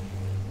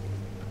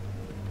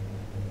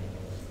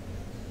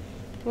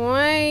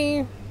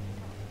 Why?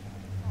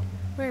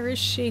 Where is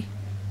she?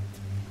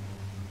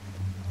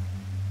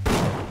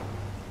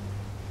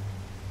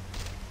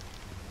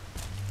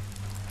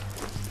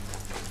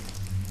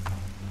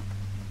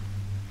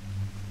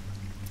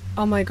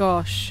 Oh my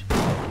gosh.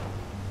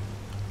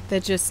 They're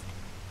just...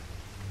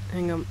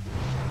 Hang on.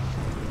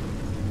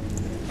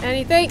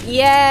 Anything?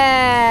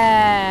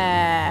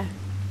 Yeah!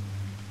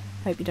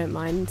 Hope you don't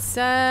mind,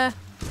 sir.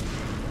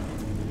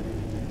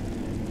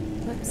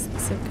 Let's...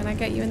 So can I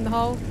get you in the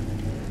hole?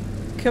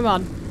 Come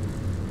on.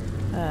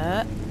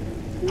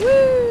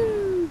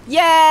 Woo!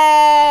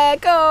 Yeah!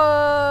 Go!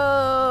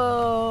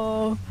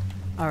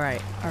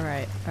 Alright,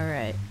 alright,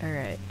 alright,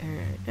 alright,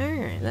 alright,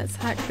 alright. Let's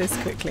hack this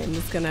quickly. I'm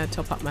just gonna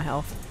top up my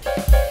health.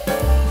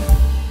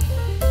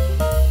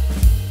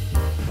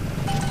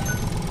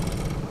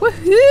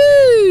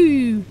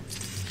 Woohoo!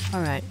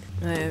 Alright,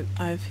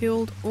 I've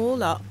healed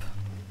all up.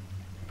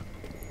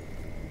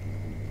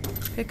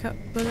 Pick up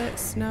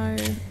bullets, no.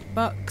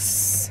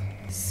 Bucks,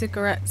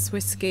 cigarettes,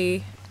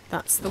 whiskey.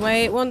 That's the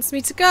way it wants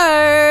me to go.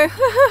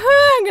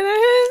 I'm gonna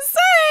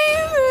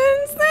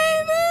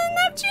save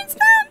Neptune's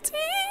bounty.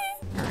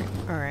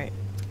 Alright.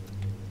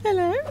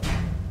 Hello.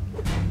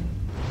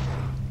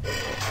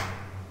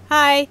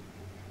 Hi.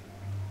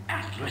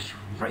 Atlas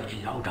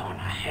radioed on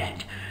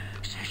ahead.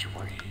 Says you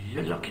were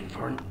looking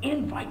for an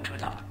invite to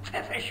the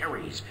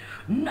Fisheries.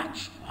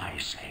 Nuts, I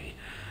say.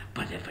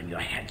 But if you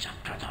heads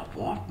up to the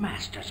Wharf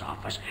Master's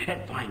office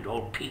and find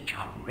old Peach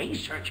a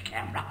research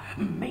camera,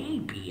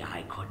 maybe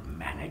I could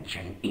manage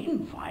an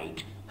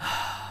invite.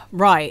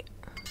 Right.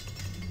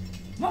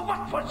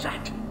 What was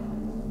that?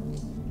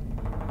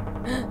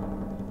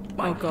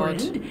 My oh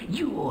God. friend,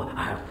 you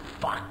are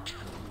fucked.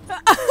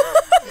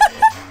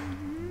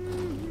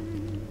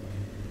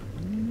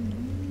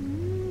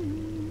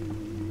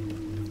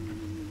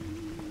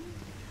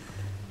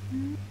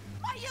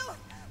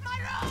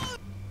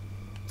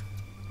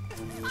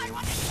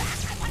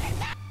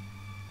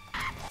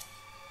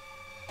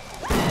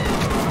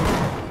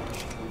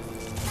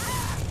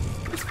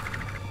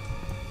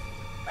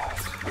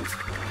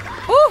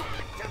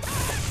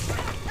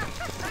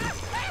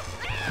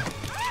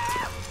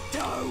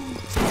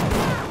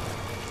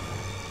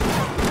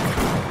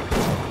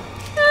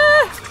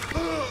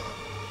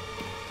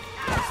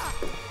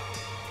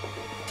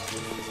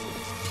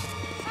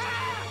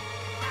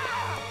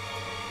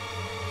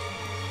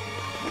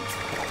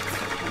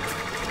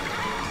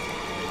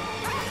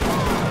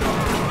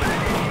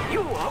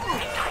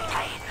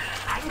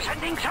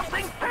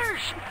 Something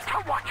fierce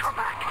to watch your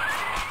back.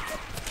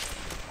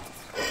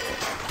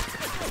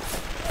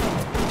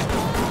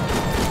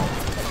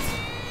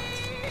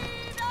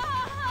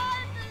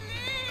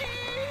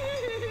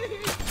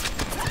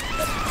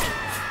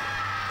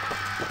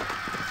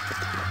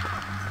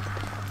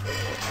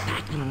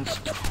 That one's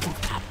too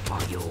tough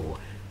for you.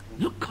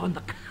 Look on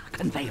the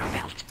conveyor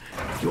belt.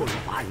 You'll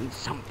find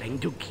something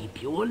to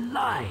keep you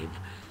alive.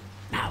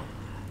 Now,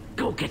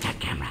 go get that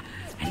camera.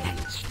 And then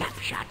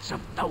snapshots of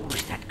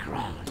those that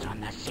crawls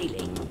on the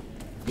ceiling.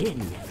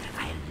 Then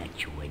I'll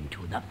let you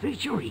into the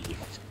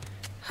Fisheries.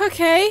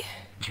 Okay.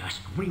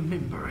 Just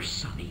remember,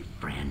 sonny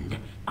friend,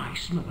 I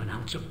smell an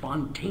ounce of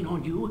Fontaine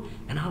on you,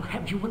 and I'll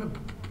have you in a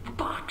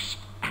box.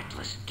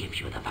 Atlas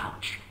gives you the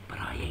vouch, but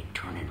I ain't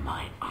turning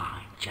my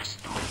eye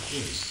just on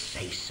his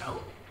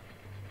say-so.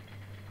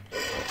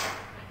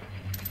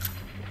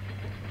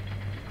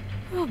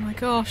 Oh my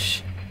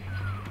gosh.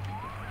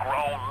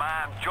 Grown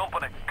man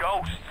jumping at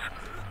ghosts.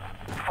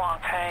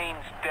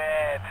 Fontaine's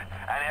dead,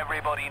 and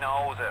everybody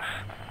knows it.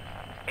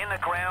 In the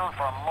ground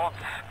for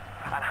months,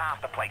 and half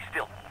the place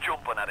still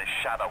jumping at his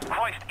shadow.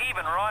 Christ,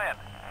 even Ryan.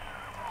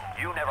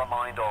 You never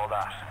mind all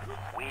that.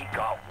 We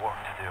got work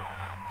to do.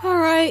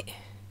 Alright.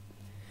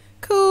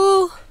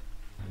 Cool.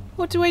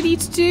 What do I need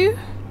to do?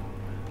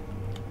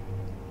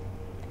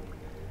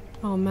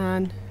 Oh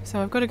man.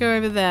 So I've got to go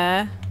over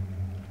there.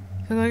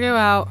 So I've got to go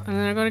out, and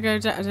then I've got to go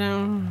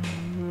down.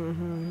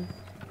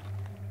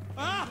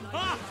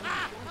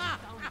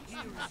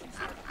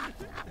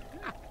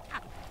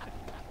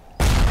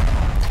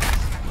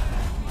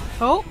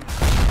 Oh.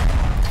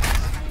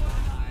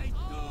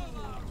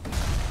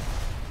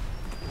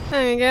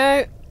 There we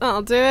go.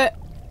 That'll do it.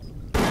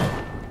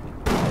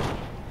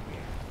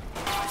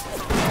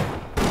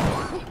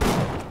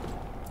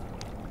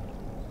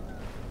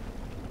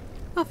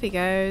 Off he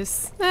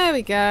goes. There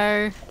we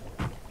go.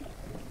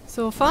 It's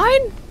all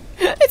fine?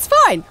 It's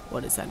fine!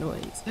 What is that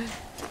noise?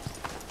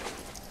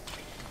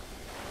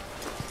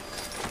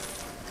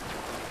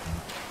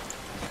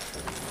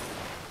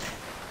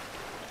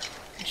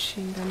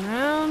 Machine gun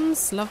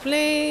rounds.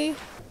 Lovely. I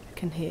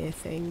can hear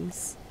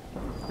things.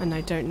 And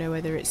I don't know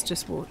whether it's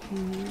just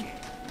walking.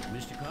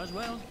 Mr.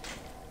 Coswell?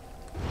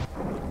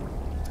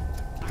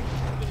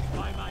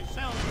 By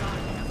myself,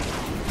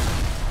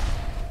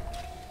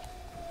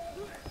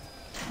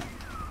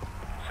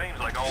 Seems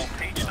like old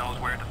Peach knows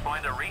where to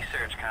find a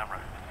research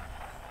camera.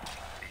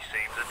 He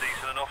seems a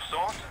decent enough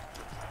sort.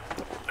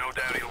 No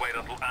doubt he'll wait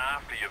until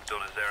after you've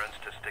done his errands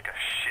to stick a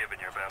shiv in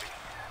your belly.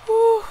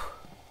 Ooh.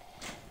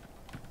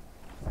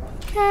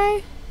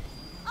 Okay.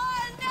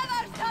 I'll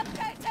never stop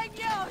chasing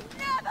you!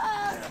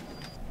 Never!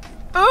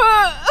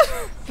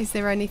 Is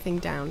there anything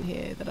down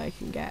here that I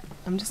can get?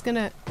 I'm just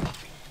gonna...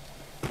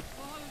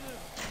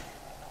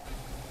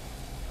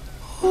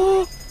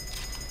 Oh.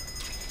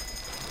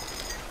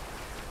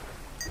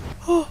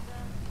 Oh.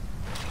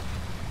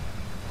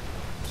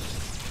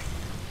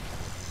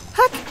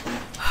 Heck.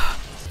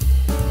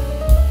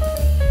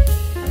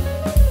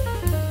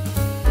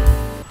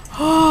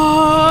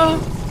 Oh.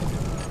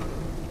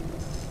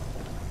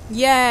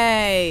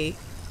 Yay!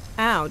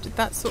 Ow, did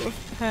that sort of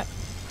hurt?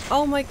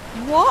 Oh my...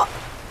 What?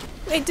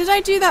 Wait, did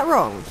I do that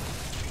wrong?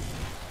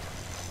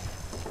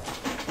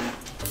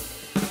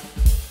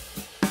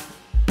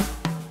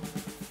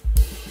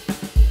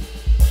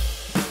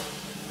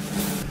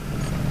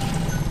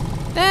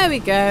 There we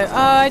go. Oh,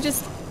 I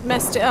just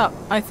messed it up.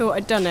 I thought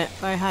I'd done it,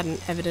 but I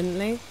hadn't,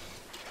 evidently.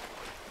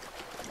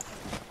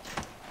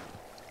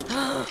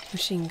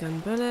 Machine gun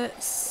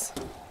bullets.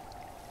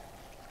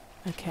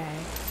 Okay.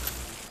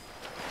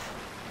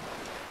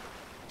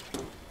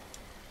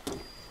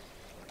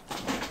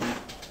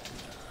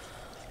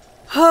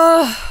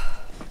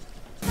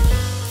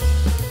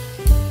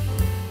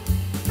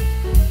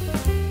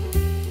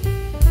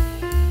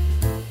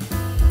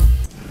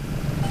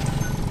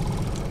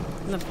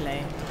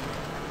 Lovely.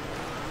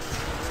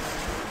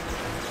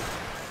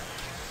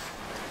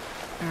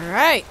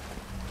 Alright.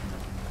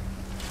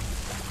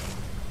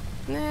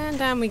 And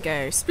down we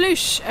go.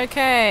 Sploosh!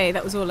 Okay,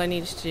 that was all I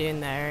needed to do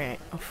in there. Right,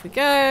 off we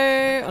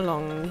go.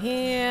 Along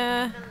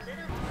here.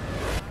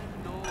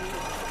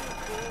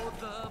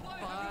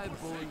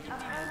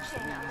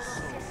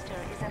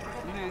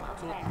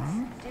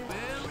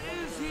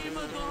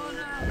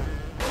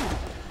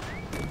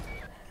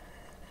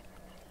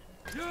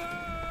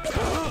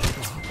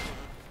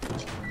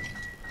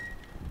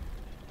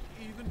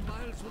 Even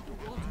miles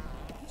underwater,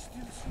 he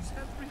still sees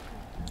everything.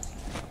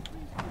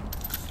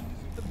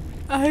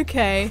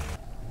 Okay.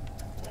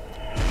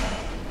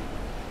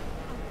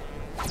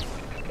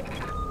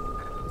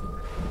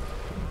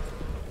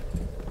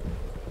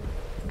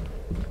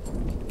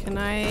 Can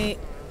I...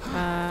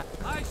 I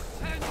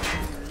send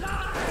you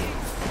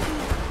lies!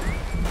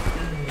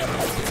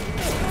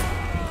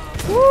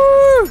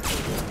 Woo!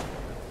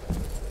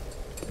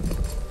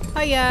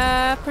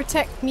 Hiya!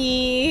 Protect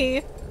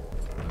me!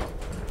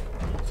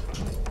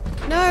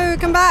 No,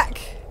 come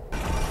back!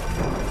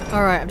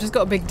 Alright, I've just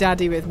got a big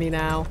daddy with me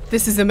now.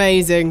 This is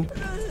amazing.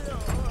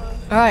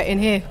 Alright, in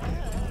here.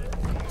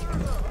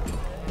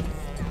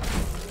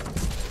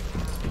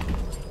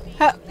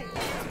 Help!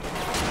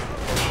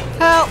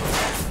 Help!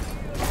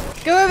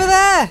 Go over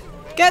there!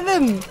 Get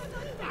them!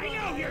 I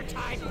know your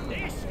type.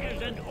 This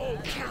is an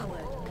old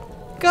coward.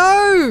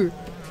 Go!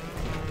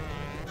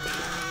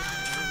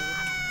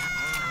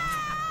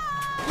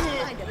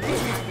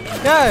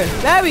 Go!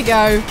 There we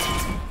go!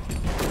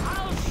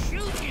 I'll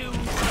shoot you.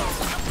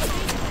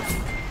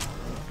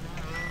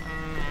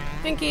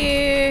 Thank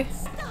you!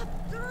 Stop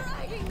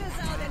dragging this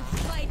out and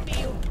fight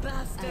me, you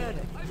bastard!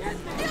 What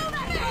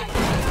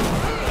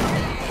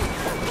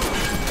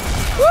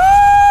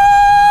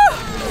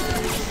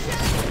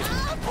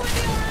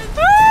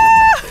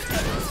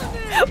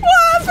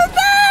happened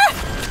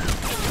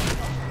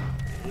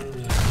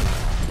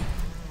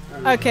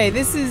there? Okay,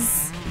 this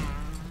is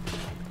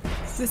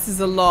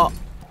a lot.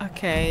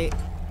 Okay.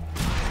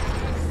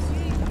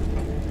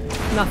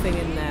 Nothing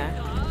in there.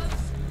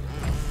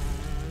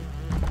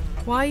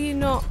 Why are you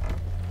not...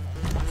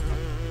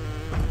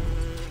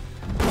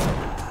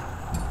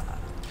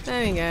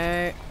 There we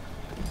go.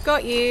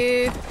 Got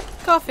you.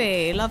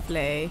 Coffee.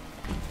 Lovely.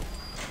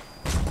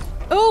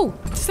 Oh,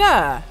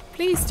 sir.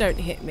 Please don't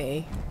hit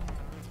me.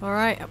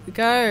 Alright, up we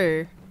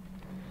go.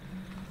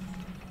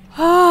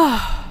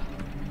 Ah.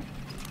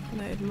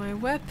 Load my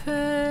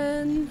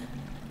weapon.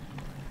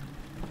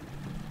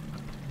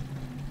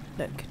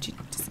 Look, could you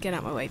just get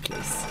out my way,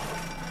 please?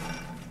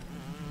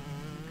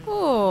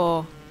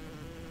 Oh.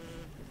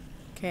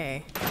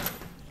 Okay.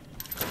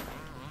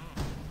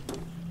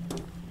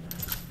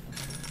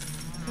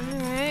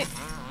 Alright.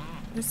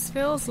 This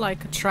feels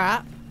like a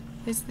trap.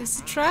 Is this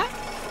a trap?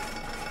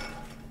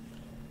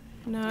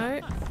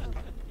 No.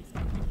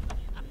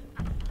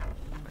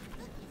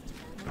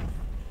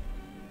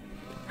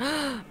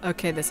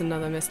 Okay, there's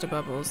another Mr.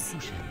 Bubbles.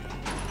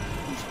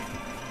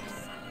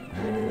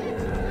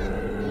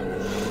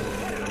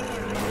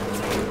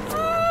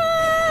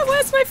 Ah,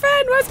 where's my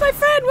friend? Where's my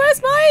friend?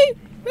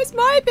 Where's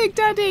my Big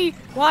Daddy?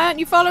 Why aren't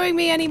you following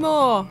me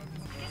anymore?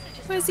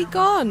 Where's he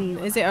gone?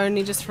 Is it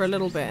only just for a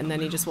little bit and then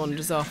he just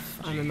wanders off?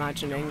 I'm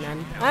imagining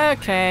then.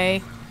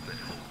 Okay.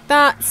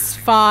 That's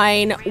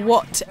fine.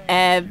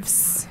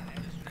 Whatevs.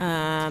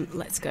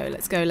 Let's go,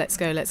 let's go, let's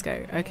go, let's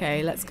go.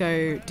 Okay, let's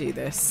go do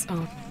this.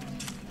 Oh.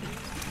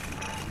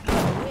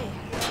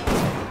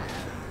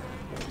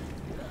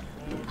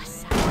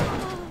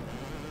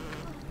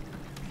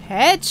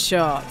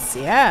 Headshots,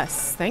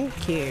 yes,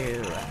 thank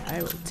you.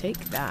 I will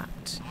take that.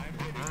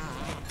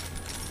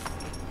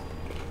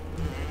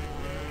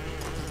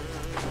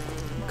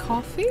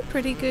 Coffee,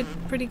 pretty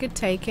good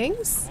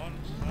takings.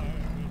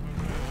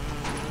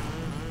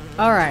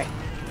 Alright.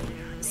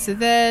 So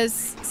there's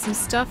some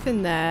stuff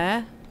in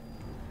there.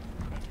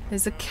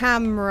 There's a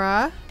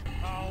camera.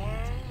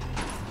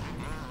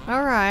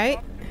 Alright.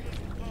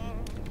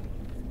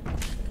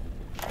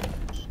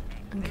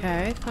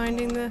 Okay,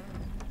 finding the...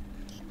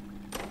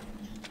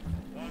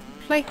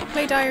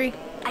 Play diary.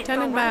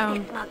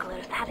 Tenenbaum.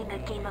 Smugglers having a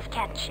game of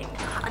catching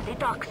on the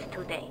docks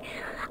today.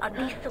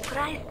 This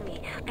surprised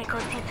me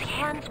because his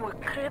hands were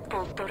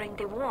crippled during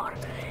the war.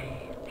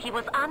 He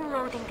was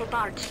unloading the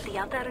barge the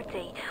other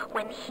day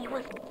when he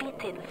was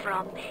bitten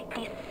from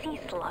the sea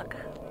slug.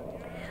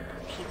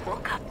 He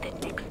woke up the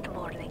next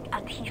morning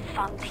and he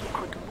found he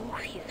could move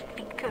his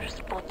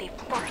fingers for the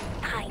first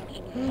time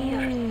in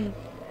years.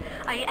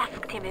 I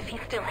asked him if he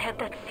still had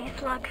that sea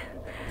slug,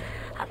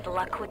 and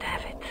luck would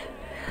have it.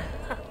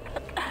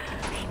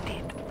 He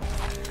did.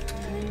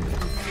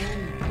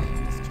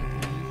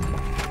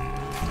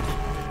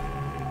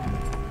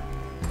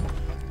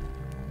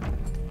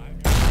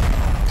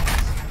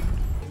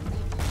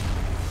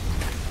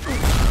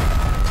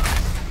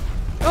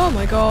 Oh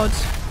my god.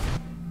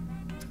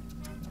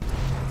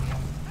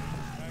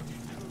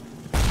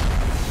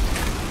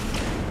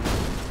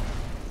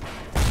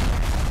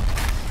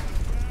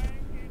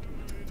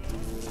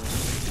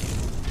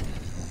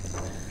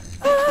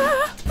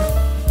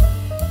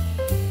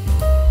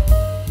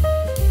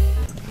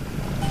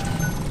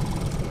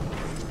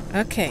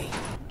 Okay,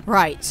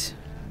 right.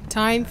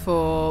 Time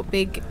for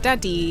Big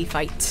Daddy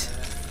fight.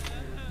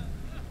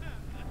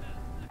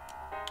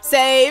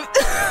 Save!